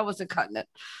L'Oreal wasn't cutting it.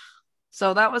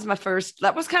 So that was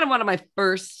kind of one of my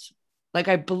first Like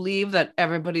I believe that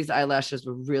everybody's eyelashes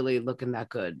were really looking that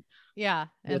good. Yeah.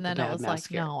 And then it was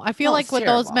mascara. like, no, I feel like with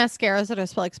those mascaras that are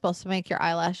like supposed to make your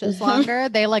eyelashes longer,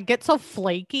 they like get so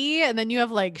flaky and then you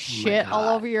have like shit all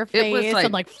over your face. It was like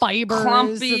and like fibers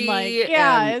clumpy and like,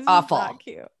 yeah, and it's awful. not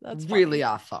cute. That's really funny.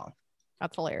 awful.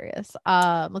 That's hilarious.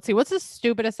 Let's see. What's the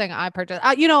stupidest thing I purchased?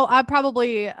 I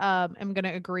probably am going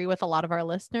to agree with a lot of our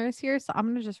listeners here. So I'm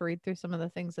going to just read through some of the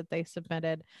things that they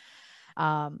submitted.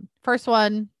 First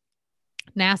one,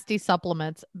 nasty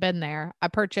supplements. Been there. I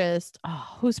purchased,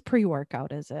 whose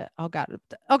pre-workout is it? Oh God.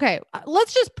 Okay. I'm going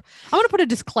to put a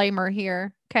disclaimer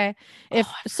here. Okay. If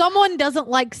someone doesn't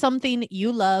like something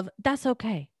you love, that's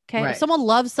okay. Okay. Right. If someone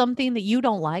loves something that you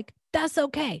don't like, that's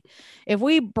okay. If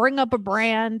we bring up a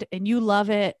brand and you love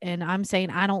it and I'm saying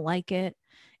I don't like it,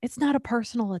 it's not a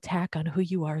personal attack on who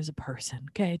you are as a person.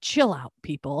 Okay. Chill out,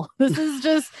 people. This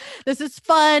is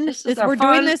fun.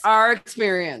 Doing this, our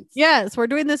experience. Yes. We're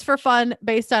doing this for fun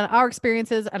based on our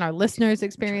experiences and our listeners'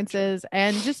 experiences.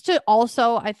 And just to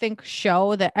also, I think,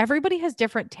 show that everybody has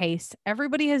different tastes.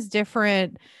 Everybody has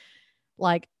different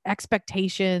like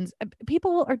expectations.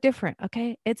 People are different.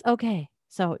 Okay. It's okay.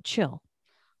 So chill.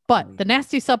 But the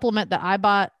nasty supplement that I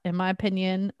bought, in my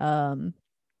opinion, I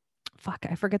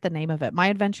forget the name of it. My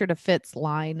Adventure to Fit's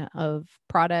line of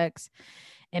products,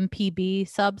 MPB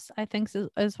subs, I think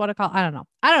is what I call it. I don't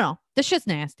know. This shit's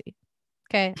nasty.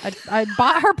 Okay. I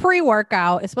bought her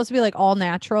pre-workout. It's supposed to be like all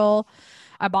natural.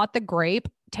 I bought the grape.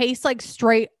 Tastes like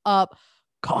straight up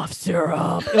cough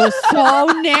syrup. It was so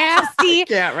nasty.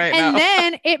 And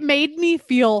then it made me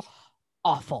feel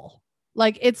awful.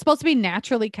 Like it's supposed to be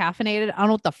naturally caffeinated. I don't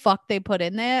know what the fuck they put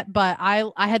in there, but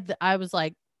I was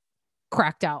like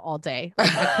cracked out all day.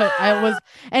 Like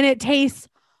and it tastes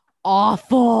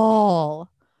awful.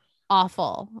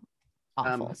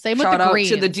 Same with the greens.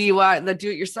 Shout out to the DIY, the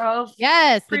do-it-yourself.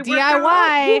 Yes, the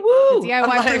DIY. The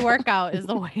DIY pre-workout is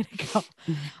the way to go.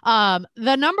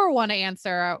 The number one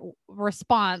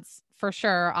response for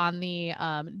sure on the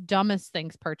dumbest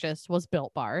things purchased was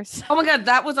Built Bars. Oh my God,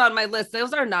 that was on my list.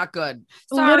 Those are not good.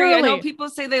 Sorry, literally. I know people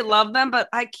say they love them, but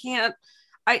I can't.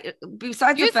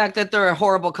 Besides the fact that they're a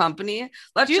horrible company,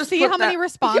 let's just see how many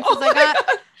responses I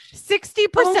got.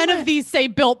 60% of these say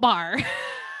Built Bar.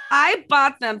 I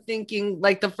bought them thinking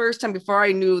like the first time before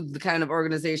I knew the kind of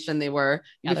organization they were,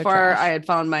 before I had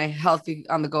found my healthy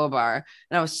on the go bar.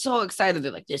 And I was so excited.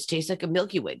 They're like, this tastes like a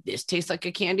Milky Way. This tastes like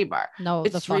a candy bar. No,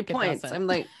 it's 3 points. I'm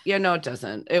like, yeah, no, it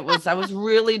doesn't. I was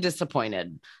really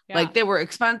disappointed. Yeah. Like they were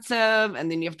expensive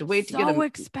and then you have to wait to get them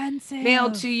expensive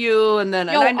mailed to you. And then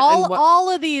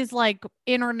all of these like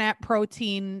internet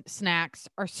protein snacks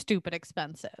are stupid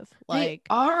expensive. Like they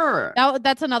are.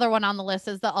 That's another one on the list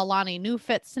is the Alani New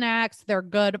Fit snacks. They're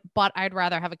good, but I'd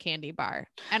rather have a candy bar.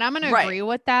 And I'm going to agree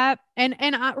with that. And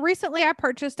recently I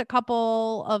purchased a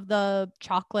couple of the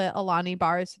chocolate Alani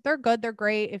bars. They're good. They're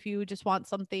great if you just want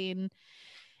something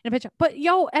in a picture. But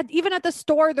even at the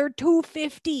store, they're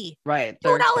 $2.50. Right.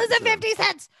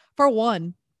 $2.50 for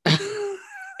one.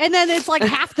 And then it's like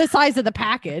half the size of the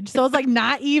package. So it's like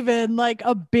not even like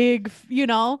a big,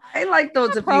 I like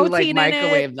those if you like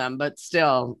microwave them, but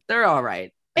still they're all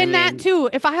right. And that too,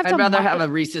 if I have I'd rather have a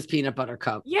Reese's peanut butter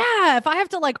cup. Yeah. If I have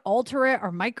to like alter it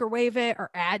or microwave it or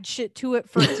add shit to it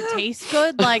for it to taste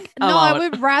good, like, no, I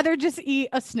would rather just eat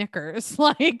a Snickers.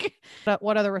 Like, but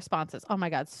what are the responses? Oh my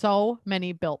God. So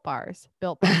many Built Bars.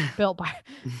 Built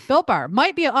Bar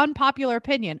might be an unpopular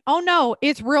opinion. Oh no,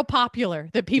 it's real popular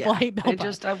that people hate Built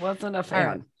Bar. I wasn't a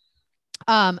fan.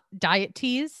 Diet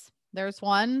teas. There's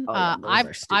one.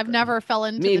 I've never fell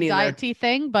into the diet tea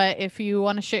thing, but if you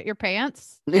want to shit your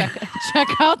pants, check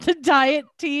out the diet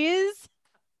teas.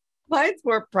 Mine's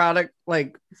more product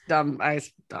like dumb.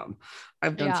 Dumb.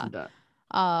 I've done some that.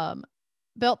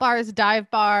 Built Bars, Dive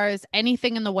Bars,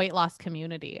 anything in the weight loss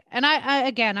community. And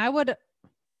I would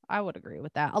agree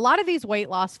with that. A lot of these weight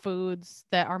loss foods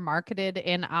that are marketed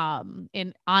on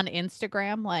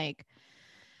Instagram, like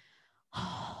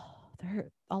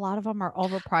a lot of them are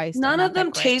overpriced. None of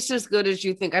them taste as good as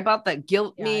you think. I bought that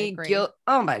Guilt.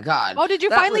 Oh my God. Oh, did you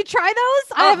finally try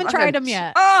those? I haven't tried them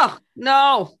yet. Oh,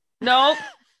 no.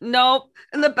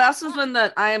 And the best was when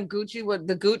I Am Gucci with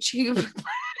the Gucci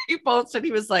he posted.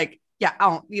 He was like,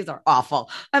 yeah, these are awful.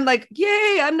 I'm like,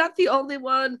 yay, I'm not the only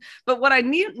one. But what I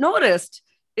noticed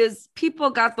is people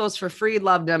got those for free,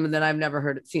 loved them, and then I've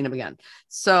never seen them again.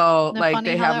 So like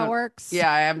they haven't. Works?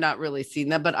 Yeah, I have not really seen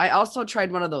them. But I also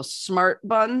tried one of those smart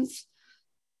buns.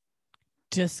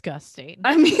 Disgusting.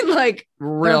 I mean, like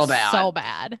real bad. So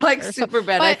bad. Like super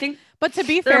bad. I think. But to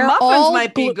be fair, muffins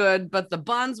might be good, but the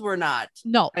buns were not.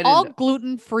 No, all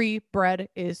gluten-free bread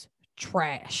is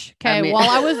trash. Okay. I mean- While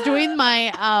I was doing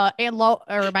my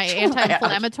my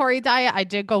anti-inflammatory diet, I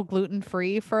did go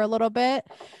gluten-free for a little bit.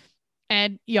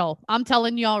 And I'm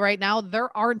telling y'all right now,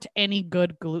 there aren't any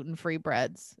good gluten-free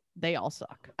breads. They all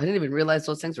suck. I didn't even realize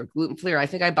those things were gluten-free. I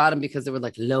think I bought them because they were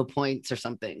like low points or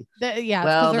something.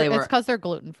 It's because they're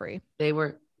gluten-free. They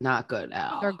were not good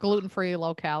at all. They're gluten-free,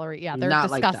 low calorie. Yeah, they're Not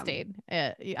disgusting.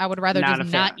 I would rather Not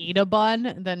just not eat a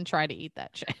bun than try to eat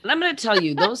that shit. And I'm going to tell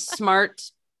you, those smart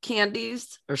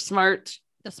candies or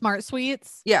the smart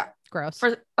sweets. Yeah. Gross.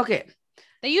 Okay.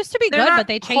 They used to be good, but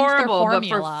they changed their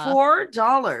formula. But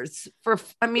for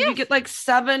 $4, you get like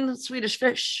 7 Swedish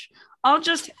fish. I'll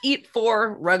just eat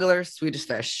 4 regular Swedish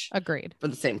fish. Agreed. For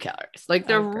the same calories. Like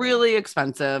they're really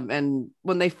expensive. And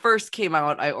when they first came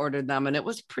out, I ordered them and it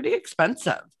was pretty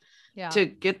expensive. Yeah.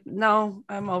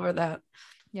 I'm over that.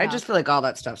 Yeah. I just feel like all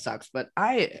that stuff sucks. But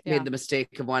I made the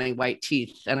mistake of wanting white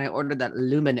teeth and I ordered that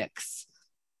Luminix.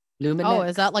 Oh,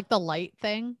 is that like the light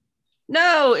thing?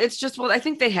 No, it's just, I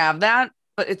think they have that,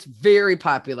 but it's very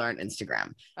popular on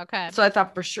Instagram. Okay. So I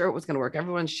thought for sure it was going to work.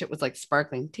 Everyone's shit was like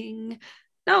sparkling ting.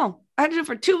 No, I did it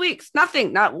for 2 weeks.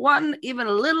 Nothing, not one, even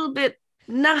a little bit,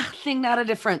 nothing, not a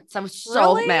difference. I was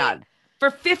so mad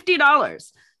for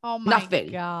 $50. Oh my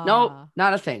God. Nope,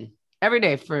 not a thing. Every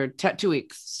day for 2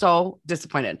 weeks. So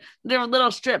disappointed. They were little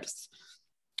strips.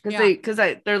 Because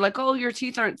they're like, oh, your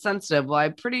teeth aren't sensitive. Well,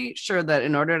 I'm pretty sure that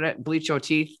in order to bleach your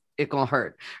teeth, it gonna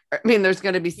hurt. I mean, there's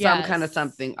gonna be some kind of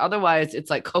something. Otherwise,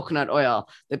 it's like coconut oil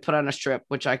they put on a strip,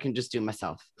 which I can just do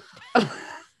myself.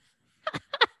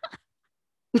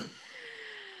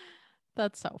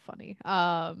 That's so funny.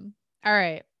 All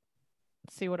right.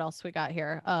 Let's see what else we got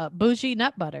here. Bougie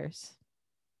nut butters.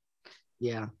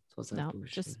 Yeah. No,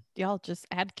 just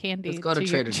add candy. Let's go to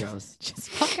Trader Joe's. Just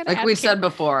fucking like we said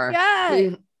before.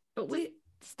 Yeah. We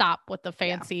stop with the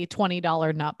fancy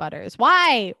 $20 nut butters.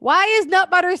 Why is nut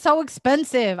butter so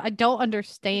expensive? I don't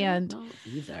understand. I don't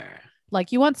either.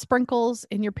 Like, you want sprinkles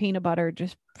in your peanut butter,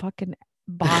 just fucking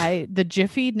buy the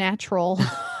Jiffy Natural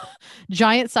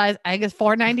giant size. I guess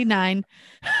 $4.99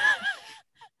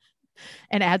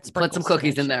 and add sprinkles. Put some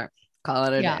cookies in there. Call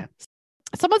it a day.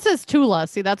 Someone says Tula.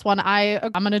 See, that's one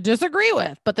I'm going to disagree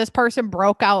with, but this person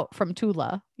broke out from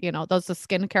Tula. Those are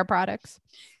skincare products.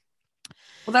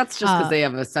 Well, that's just because they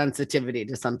have a sensitivity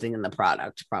to something in the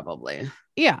product, probably.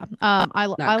 Yeah. I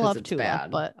love Tula,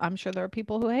 bad. But I'm sure there are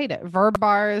people who hate it. Verb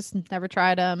bars, never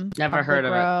tried them. Never heard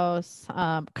of gross.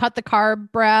 Cut the carb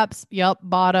wraps. Yep.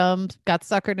 Bottom. Got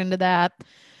suckered into that.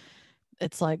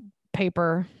 It's like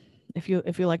paper. If you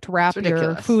like to wrap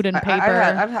your food in paper.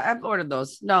 I've ordered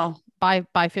those. No. Buy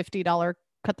 $50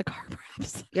 cut the carb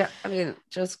wraps. Yeah. I mean,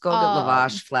 just go get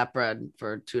lavash flatbread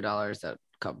for $2 at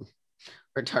Cub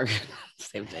or Target.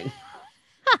 Same thing.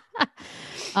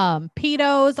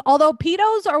 Pitos, although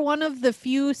Pitos are one of the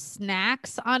few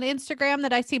snacks on Instagram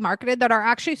that I see marketed that are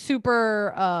actually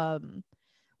super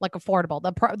like affordable.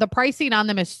 The pricing on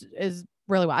them is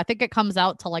really well. I think it comes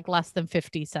out to like less than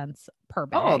 50 cents per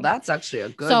bag. Oh, that's actually a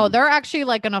good. So they're actually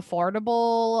like an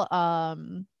affordable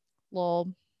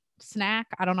little snack.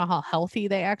 I don't know how healthy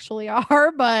they actually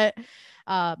are, but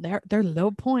they're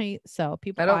low point. So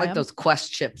people. I don't like those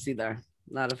Quest chips either.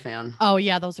 Not a fan. Oh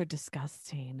yeah, those are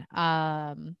disgusting.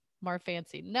 More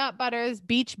fancy nut butters,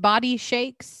 beach body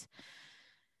shakes.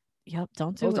 Yep,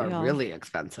 don't do it. Those are really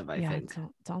expensive, I think.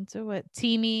 Don't do it.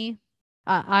 Teamy.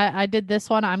 I did this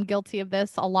one. I'm guilty of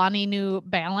this. Alani New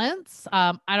Balance.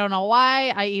 I don't know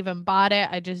why I even bought it.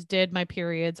 I just did. My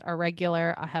periods are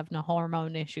regular. I have no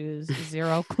hormone issues.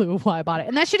 Zero clue why I bought it.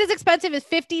 And that shit is expensive. It's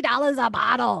 $50 a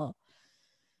bottle.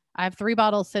 I have 3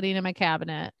 bottles sitting in my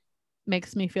cabinet.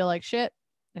 Makes me feel like shit.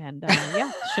 And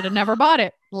should have never bought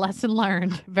it. Lesson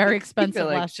learned. Very expensive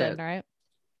lesson, right?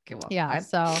 Okay, well, yeah.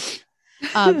 So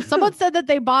someone said that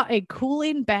they bought a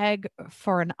cooling bag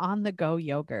for an on-the-go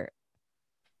yogurt.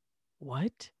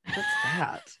 What? What's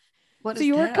that? What so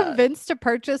you were convinced to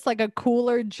purchase like a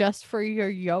cooler just for your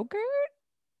yogurt?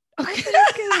 Okay.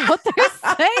 Is what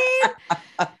they're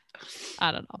saying?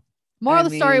 I don't know. Moral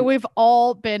of the story, we've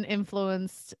all been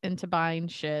influenced into buying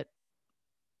shit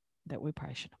that we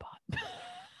probably shouldn't have bought.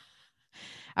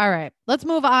 All right, let's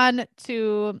move on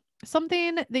to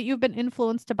something that you've been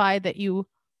influenced to buy that you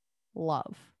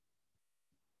love.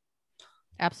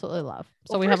 Absolutely love.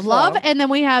 So we have love, and then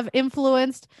we have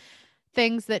influenced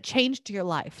things that changed your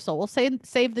life. So we'll save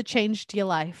the changed your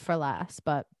life for last,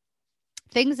 but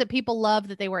things that people love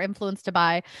that they were influenced to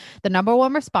buy. The number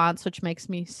one response, which makes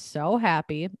me so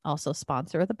happy, also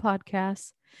sponsor of the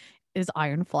podcast, is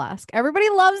Iron Flask. Everybody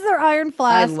loves their Iron I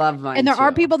Flask. love mine And there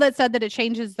are too. people that said that it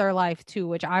changes their life too,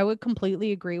 which I would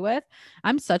completely agree with.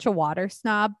 I'm such a water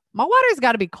snob. My water's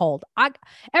got to be cold.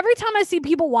 Every time I see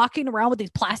people walking around with these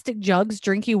plastic jugs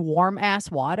drinking warm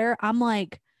ass water, I'm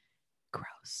like,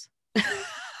 gross.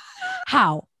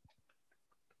 How?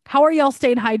 How are y'all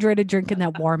staying hydrated drinking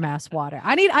that warm ass water?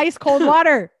 I need ice cold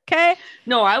water. Okay.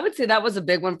 No, I would say that was a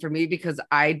big one for me because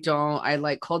I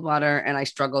like cold water and I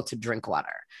struggle to drink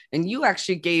water. And you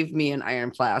actually gave me an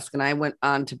iron flask and I went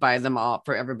on to buy them all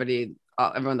for everybody,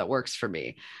 everyone that works for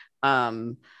me.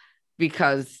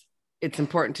 Because it's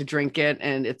important to drink it.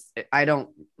 And I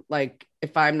don't like,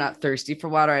 if I'm not thirsty for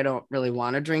water, I don't really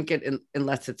want to drink it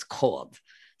unless it's cold.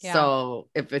 Yeah. So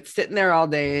if it's sitting there all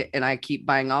day and I keep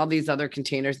buying all these other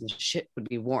containers and shit would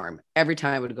be warm every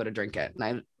time I would go to drink it. And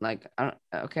I'm like,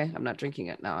 okay, I'm not drinking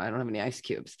it now. I don't have any ice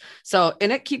cubes. So,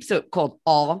 and it keeps it cold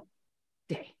all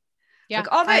day. Yeah.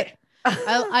 Like all day.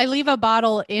 I leave a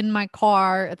bottle in my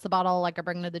car. It's a bottle like I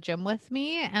bring to the gym with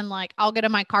me. And like, I'll get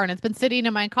in my car and it's been sitting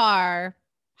in my car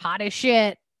hot as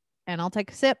shit. And I'll take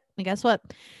a sip. And guess what?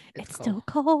 It's still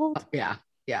cold. Yeah.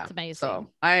 Yeah. It's amazing. So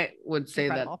I would say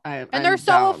incredible. that and they're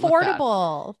so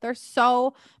affordable. They're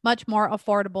so much more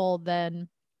affordable than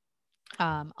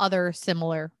other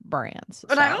similar brands.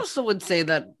 But I also would say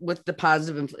that with the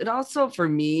positive, it also for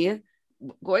me,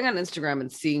 going on Instagram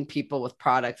and seeing people with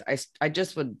products, I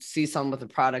just would see someone with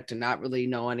a product and not really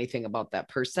know anything about that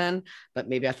person, but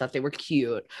maybe I thought they were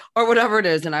cute or whatever it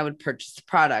is. And I would purchase the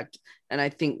product. And I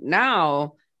think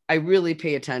now I really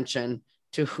pay attention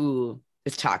to who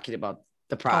is talking about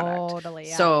the product. Totally,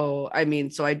 yeah. So, I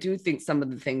mean, so I do think some of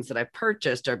the things that I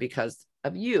purchased are because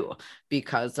of you,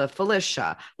 because of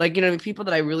Felicia, like, you know, people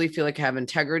that I really feel like have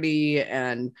integrity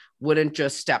and wouldn't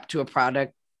just step to a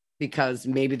product because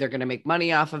maybe they're going to make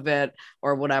money off of it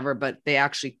or whatever, but they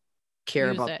actually care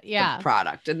about the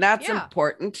product. And that's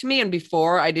important to me. And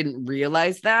before I didn't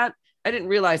realize that. I didn't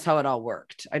realize how it all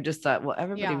worked. I just thought, well,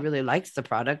 everybody really likes the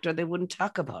product or they wouldn't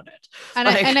talk about it. And,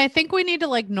 I think we need to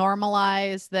like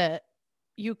normalize that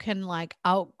you can like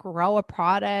outgrow a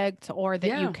product or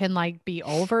that you can like be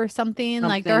over something.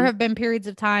 Like there have been periods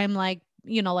of time, like,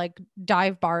 you know, like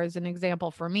Dive Bar is an example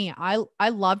for me. I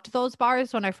loved those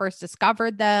bars when I first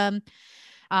discovered them.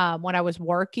 When I was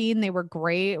working, they were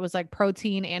great. It was like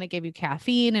protein and it gave you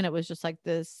caffeine and it was just like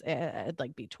this,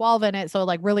 like B12 in it. So it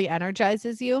like really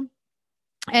energizes you.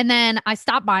 And then I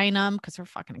stopped buying them because they're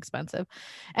fucking expensive.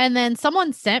 And then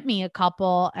someone sent me a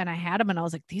couple and I had them and I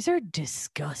was like, these are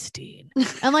disgusting.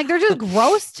 And like, they're just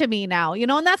gross to me now, you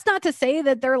know, and that's not to say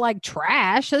that they're like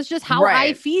trash. That's just how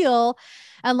I feel.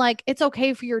 And like, it's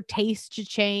okay for your taste to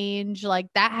change. Like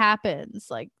that happens.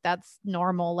 Like that's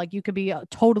normal. Like you could be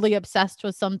totally obsessed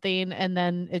with something and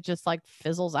then it just like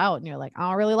fizzles out and you're like, I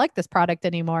don't really like this product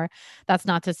anymore. That's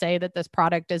not to say that this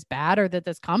product is bad or that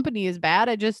this company is bad.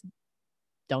 I just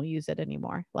don't use it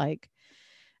anymore. Like,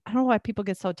 I don't know why people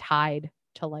get so tied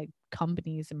to like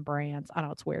companies and brands. I don't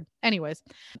know. It's weird. Anyways,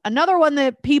 another one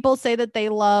that people say that they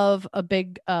love, a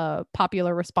big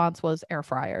popular response was air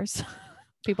fryers.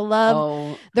 People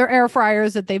love their air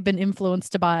fryers that they've been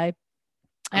influenced to buy.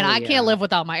 And I can't live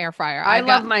without my air fryer. I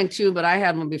love mine too, but I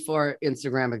had one before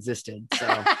Instagram existed.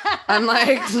 So I'm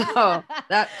like, so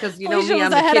that, because you know me,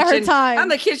 I'm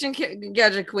the kitchen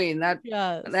gadget queen.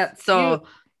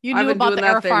 You knew about the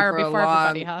air fryer before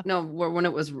everybody, huh? No, when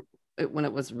it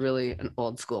was really an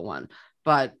old school one.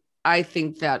 But I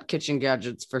think that kitchen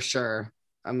gadgets for sure.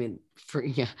 I mean,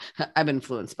 I've been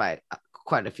influenced by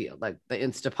quite a few, like the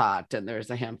Instapot, and there's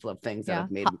a handful of things that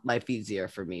have made life easier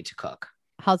for me to cook.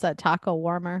 How's that taco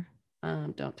warmer?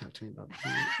 Don't talk to me about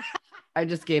that. I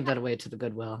just gave that away to the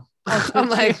Goodwill. I'm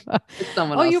like,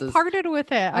 someone else's. You parted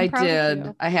with it. I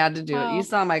did. I had to do it. You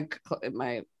saw my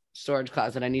storage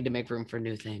closet. I need to make room for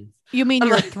new things. You mean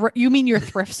your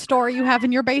thrift store you have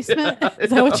in your basement? Is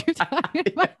that what you're talking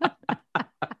about?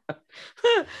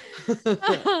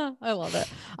 I love it.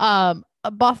 A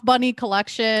Buff Bunny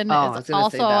collection is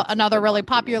also another really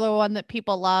popular one that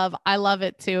people love. I love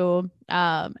it too.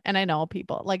 And I know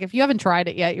people like, if you haven't tried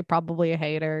it yet, you're probably a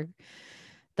hater.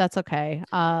 That's okay.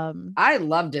 I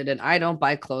loved it. And I don't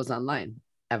buy clothes online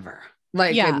ever.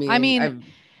 Like,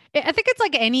 I think it's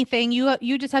like anything.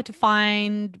 You just have to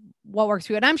find what works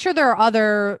for you. And I'm sure there are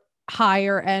other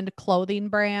higher end clothing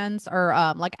brands or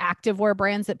like activewear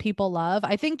brands that people love.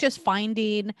 I think just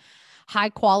finding high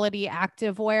quality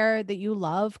activewear that you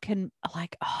love can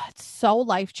it's so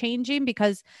life changing,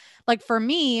 because like for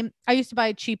me, I used to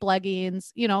buy cheap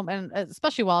leggings, you know, and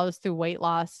especially while I was through weight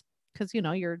loss, because, you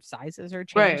know, your sizes are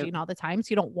changing all the time. So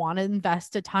you don't want to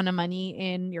invest a ton of money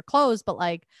in your clothes, but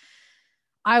like,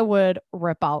 I would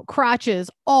rip out crotches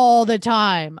all the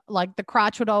time. Like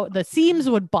the seams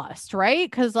would bust, right?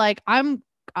 Because like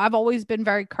I've always been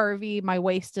very curvy. My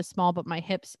waist is small, but my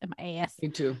hips and my ass Me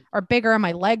too. are bigger and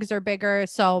my legs are bigger.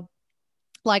 So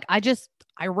like I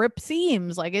rip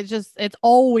seams. Like it's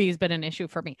always been an issue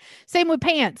for me. Same with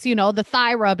pants, the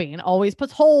thigh rubbing always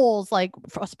puts holes, like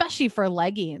especially for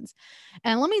leggings.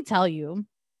 And let me tell you,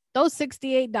 those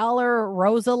 $68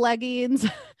 Rosa leggings,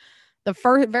 the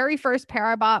very first pair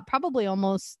I bought, probably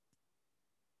over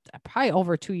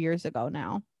 2 years ago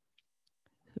now,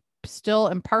 still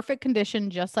in perfect condition,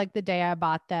 just like the day I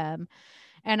bought them.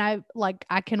 And I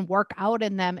can work out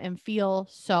in them and feel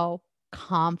so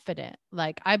confident.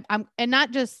 Like I'm and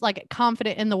not just like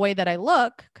confident in the way that I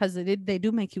look, because they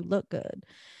do make you look good,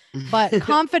 but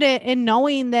confident in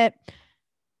knowing that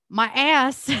my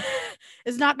ass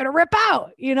is not going to rip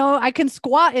out. I can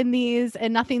squat in these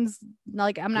and nothing's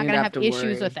like, I'm not going to have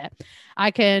issues with it.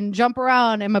 I can jump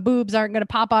around and my boobs aren't going to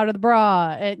pop out of the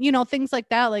bra and, things like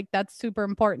that. Like that's super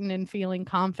important in feeling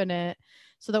confident,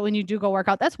 so that when you do go work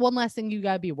out, that's one less thing you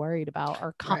got to be worried about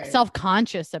or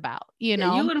self-conscious about,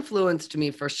 Yeah, you influenced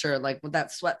me for sure. Like with that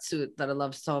sweatsuit that I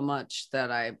love so much that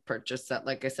I purchased that,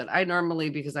 like I said, I normally,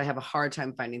 because I have a hard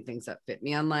time finding things that fit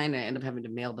me online, I end up having to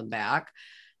mail them back.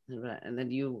 And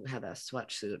then you had a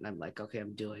sweatsuit and I'm like, okay,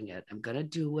 I'm doing it. I'm going to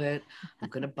do it. I'm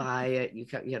going to buy it. You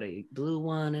had a blue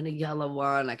one and a yellow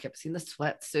one. I kept seeing the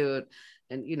sweatsuit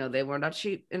and, they were not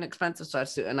cheap, inexpensive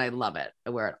sweatsuit. And I love it.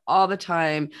 I wear it all the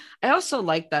time. I also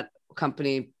like that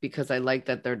company because I like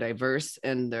that they're diverse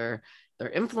and they're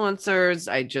influencers.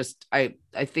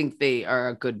 I think they are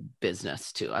a good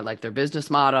business too. I like their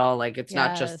business model. Like it's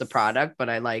not just the product, but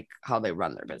I like how they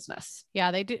run their business.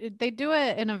 Yeah, they do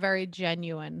it in a very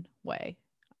genuine way.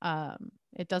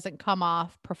 It doesn't come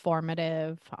off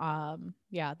performative.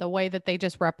 Yeah, the way that they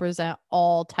just represent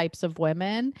all types of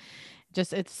women,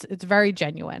 just it's very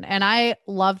genuine. And I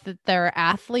love that they're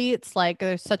athletes. Like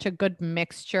there's such a good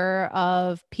mixture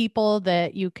of people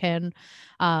that you can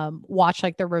watch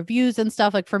like the reviews and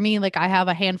stuff. Like for me, like I have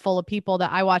a handful of people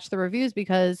that I watch the reviews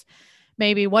because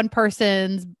maybe one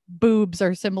person's boobs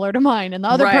are similar to mine and the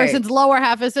other person's lower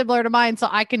half is similar to mine, so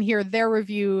I can hear their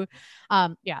review.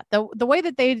 Yeah, the way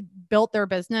that they built their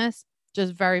business,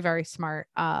 just very, very smart.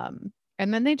 And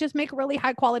then they just make really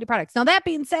high quality products. Now that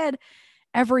being said,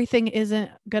 everything isn't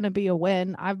going to be a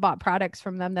win. I've bought products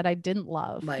from them that I didn't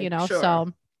love, sure.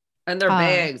 So, and their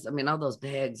bags, I mean, all those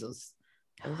bags,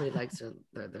 everybody likes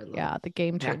their yeah, the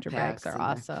game changer bags are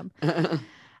awesome.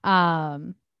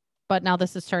 But now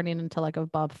this is turning into like a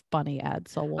Buff Bunny ad,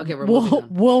 so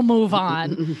we'll move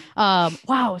on.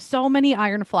 Wow, so many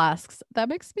iron flasks. That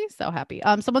makes me so happy.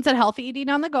 Someone said healthy eating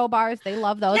on the go bars. They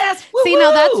love those. Yes, see,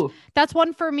 now that's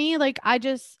one for me. Like I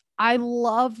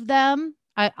love them.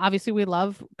 Obviously we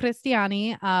love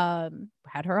Christiani.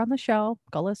 Had her on the show.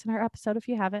 Go listen to her episode if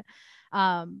you haven't.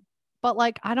 But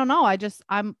like, I don't know.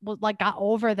 I'm like got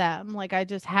over them. Like I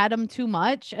just had them too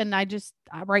much. And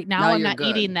right now I'm not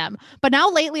eating them. But now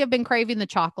lately I've been craving the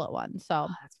chocolate one. So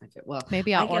that's my favorite. Well,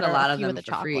 maybe I'll order a lot of them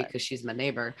for free because she's my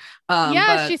neighbor.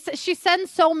 Yeah, but she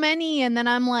sends so many. And then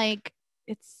I'm like,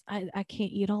 I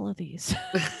can't eat all of these.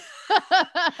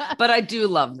 But I do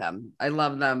love them. I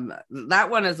love them.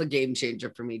 That one is a game changer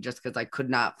for me just because I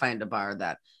could not find a bar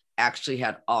that actually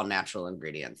had all natural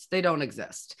ingredients. They don't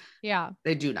exist. Yeah,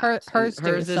 they do not. Hers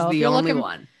is the only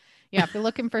one. Yeah, if you're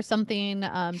looking for something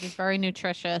just very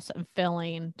nutritious and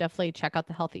filling, definitely check out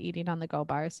the healthy eating on the go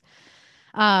bars.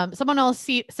 Someone else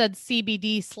said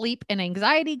CBD sleep and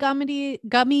anxiety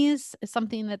gummies is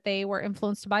something that they were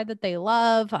influenced by that they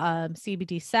love.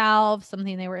 CBD salve,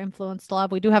 something they were influenced to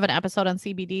love. We do have an episode on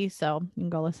CBD, so you can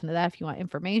go listen to that if you want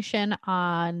information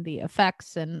on the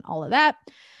effects and all of that.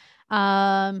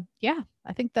 Yeah,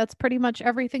 I think that's pretty much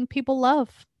everything people love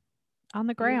on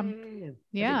the gram.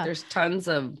 Yeah. There's tons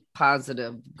of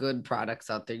positive, good products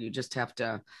out there. You just have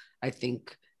to, I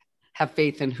think, have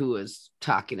faith in who is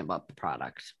talking about the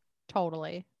product.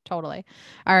 Totally. All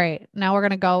right. Now we're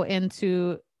going to go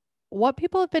into what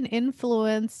people have been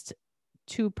influenced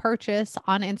to purchase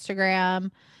on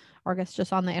Instagram, or I guess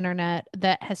just on the internet,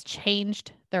 that has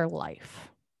changed their life.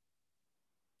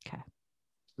 Okay.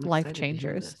 Life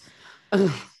changers.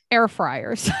 Air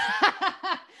fryers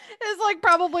is like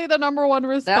probably the number one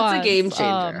response. That's a game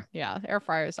changer. Yeah, air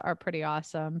fryers are pretty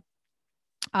awesome.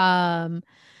 Iron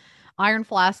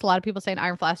flask. A lot of people saying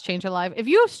iron flask changed their life. If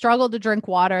you struggle to drink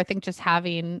water, I think just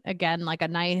having, again, like a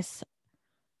nice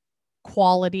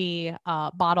quality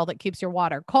bottle that keeps your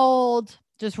water cold,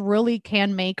 just really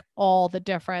can make all the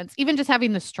difference. Even just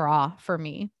having the straw for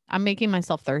me. I'm making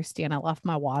myself thirsty and I left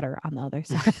my water on the other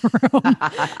side of the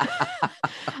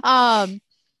room.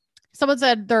 Someone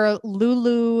said their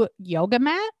Lulu yoga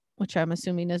mat, which I'm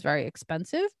assuming is very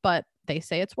expensive, but they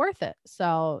say it's worth it.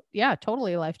 So yeah,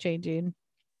 totally life-changing.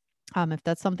 If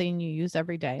that's something you use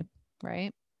every day,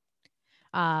 right?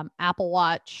 Apple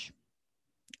Watch,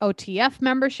 OTF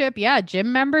membership. Yeah,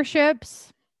 gym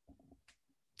memberships.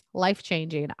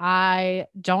 Life-changing. I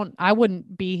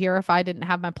wouldn't be here if I didn't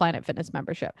have my Planet Fitness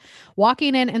membership.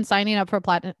 Walking in and signing up for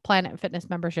Planet Fitness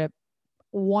membership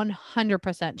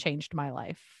 100% changed my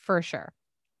life for sure.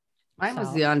 Mine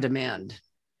was the on-demand.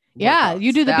 Yeah, workouts.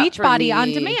 you do the That Beachbody for on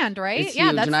me demand, right? is Yeah,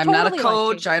 huge. that's And I'm totally not a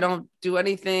coach. life-changing. I don't do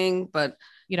anything, but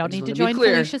You don't I just need to wanna be join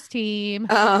clear. Felicia's team.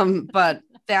 But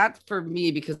that for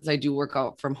me, because I do work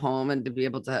out from home and to be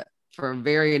able to, for a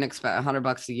very inexpensive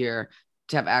 $100 a year,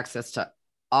 to have access to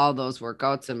all those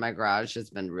workouts in my garage has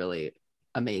been really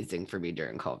amazing for me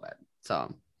during COVID.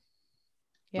 So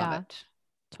love it.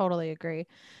 Totally agree.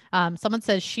 Someone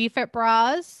says SheFit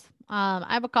bras. I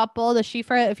have a couple. The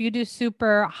SheFit, if you do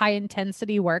super high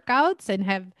intensity workouts and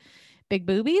have big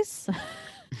boobies,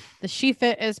 the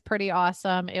SheFit is pretty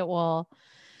awesome. It will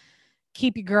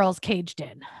keep you girls caged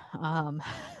in.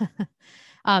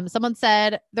 Someone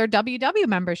said their WW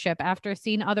membership after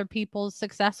seeing other people's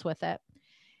success with it.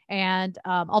 And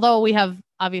although we have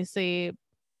obviously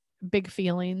big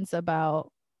feelings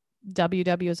about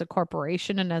WW as a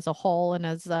corporation and as a whole and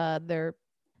as their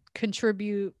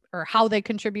contribute or how they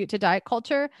contribute to diet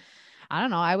culture, I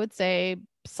don't know. I would say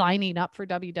signing up for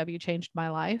WW changed my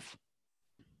life.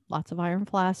 Lots of Iron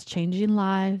Flask, changing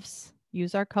lives.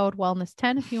 Use our code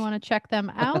wellness10 if you want to check them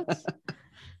out.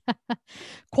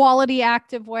 Quality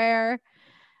activewear.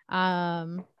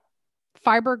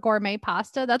 Fiber gourmet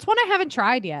pasta. That's one I haven't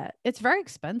tried yet. It's very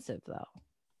expensive though.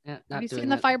 Yeah, have you seen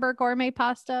the Fiber gourmet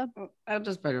pasta? I'll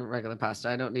just buy regular pasta.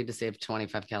 I don't need to save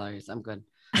 25 calories. I'm good.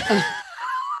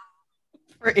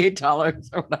 For $8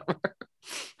 or whatever.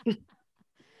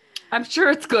 I'm sure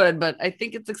it's good, but I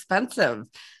think it's expensive.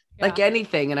 Like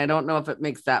anything. And I don't know if it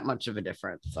makes that much of a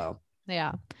difference. So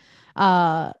yeah.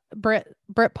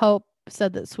 Britt Pope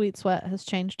said that Sweet Sweat has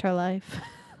changed her life.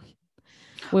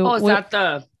 Is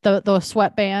that the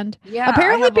sweatband? Yeah.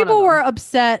 Apparently people were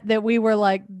upset that we were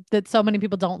like that so many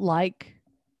people don't like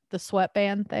the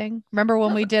sweatband thing. Remember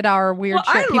when we did our weird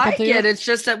shit? I like it. It's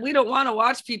just that we don't want to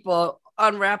watch people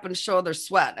unwrap and show their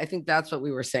sweat. I think that's what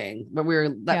we were saying. But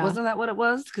wasn't that what it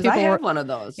was? Because I had one of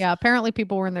those. Yeah, apparently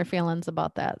people were in their feelings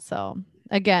about that. So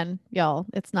again, y'all,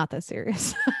 it's not that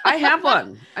serious. I have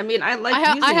one. I mean, I like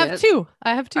using it.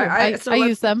 I have two. I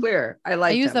use them. Clear.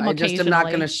 I use them. I just am not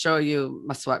going to show you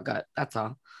my sweat gut. That's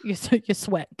all. You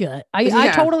sweat gut.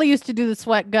 I totally used to do the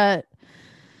sweat gut.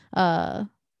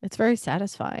 It's very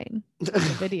satisfying. The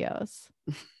videos.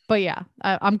 But yeah,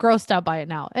 I'm grossed out by it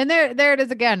now. And there it is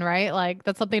again, right? Like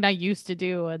that's something I used to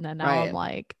do, and then now I'm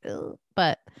like, ugh.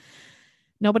 But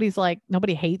nobody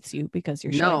hates you because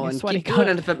you're showing your sweaty gut.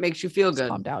 And if it makes you feel good,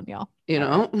 calm down, y'all. You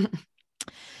know.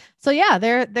 So yeah,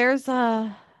 there are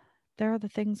the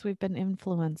things we've been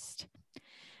influenced.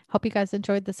 Hope you guys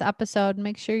enjoyed this episode.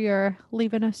 Make sure you're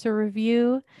leaving us a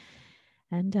review,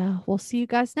 and we'll see you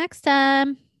guys next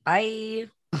time. Bye.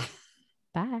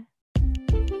 Bye.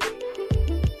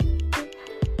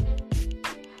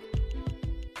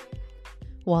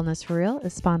 Wellness for Real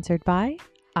is sponsored by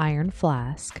Iron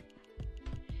Flask.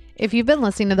 If you've been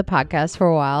listening to the podcast for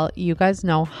a while, you guys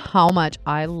know how much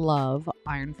I love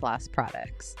Iron Flask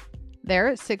products.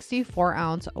 Their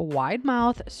 64-ounce wide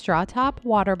mouth straw top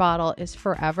water bottle is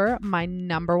forever my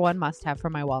number one must-have for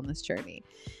my wellness journey.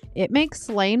 It makes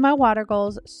slaying my water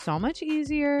goals so much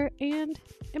easier, and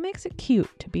it makes it cute,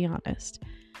 to be honest.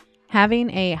 Having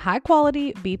a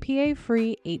high-quality,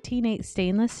 BPA-free 18/8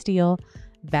 stainless steel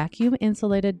vacuum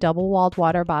insulated double-walled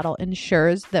water bottle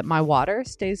ensures that my water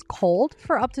stays cold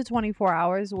for up to 24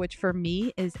 hours, which for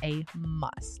me is a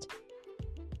must.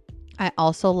 I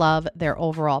also love their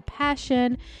overall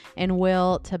passion and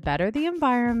will to better the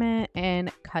environment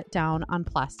and cut down on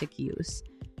plastic use.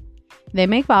 They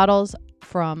make bottles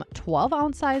from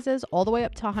 12-ounce sizes all the way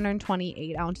up to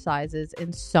 128-ounce sizes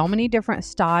in so many different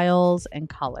styles and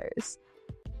colors.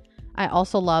 I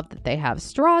also love that they have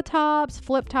straw tops,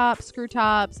 flip tops, screw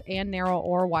tops, and narrow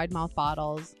or wide mouth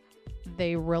bottles.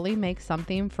 They really make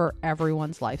something for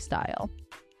everyone's lifestyle.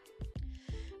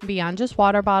 Beyond just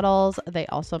water bottles, they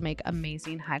also make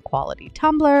amazing high quality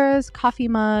tumblers, coffee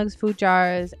mugs, food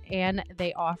jars, and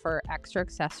they offer extra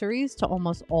accessories to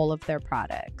almost all of their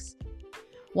products.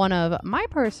 One of my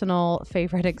personal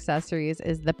favorite accessories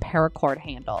is the paracord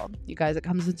handle. You guys, it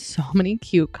comes in so many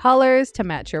cute colors to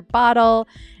match your bottle,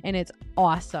 and it's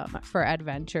awesome for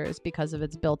adventures because of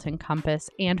its built-in compass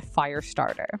and fire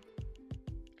starter.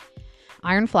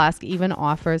 Iron Flask even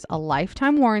offers a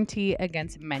lifetime warranty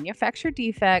against manufacturer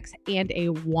defects and a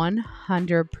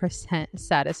 100%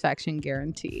 satisfaction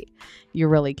guarantee. You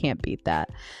really can't beat that.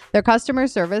 Their customer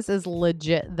service is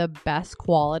legit the best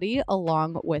quality,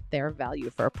 along with their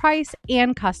value for price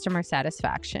and customer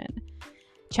satisfaction.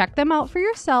 Check them out for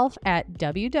yourself at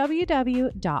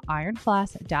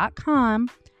www.ironflask.com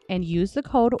and use the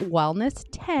code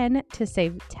wellness10 to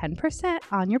save 10%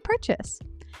 on your purchase.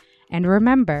 And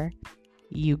remember,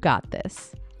 you got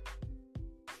this.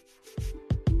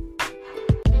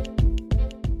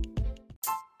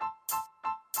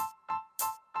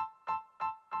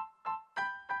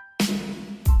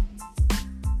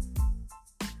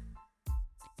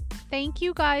 Thank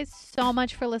you guys so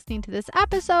much for listening to this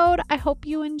episode. I hope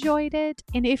you enjoyed it.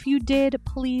 And if you did,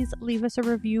 please leave us a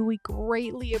review. We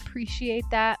greatly appreciate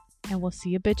that. And we'll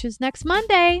see you bitches next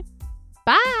Monday.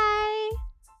 Bye.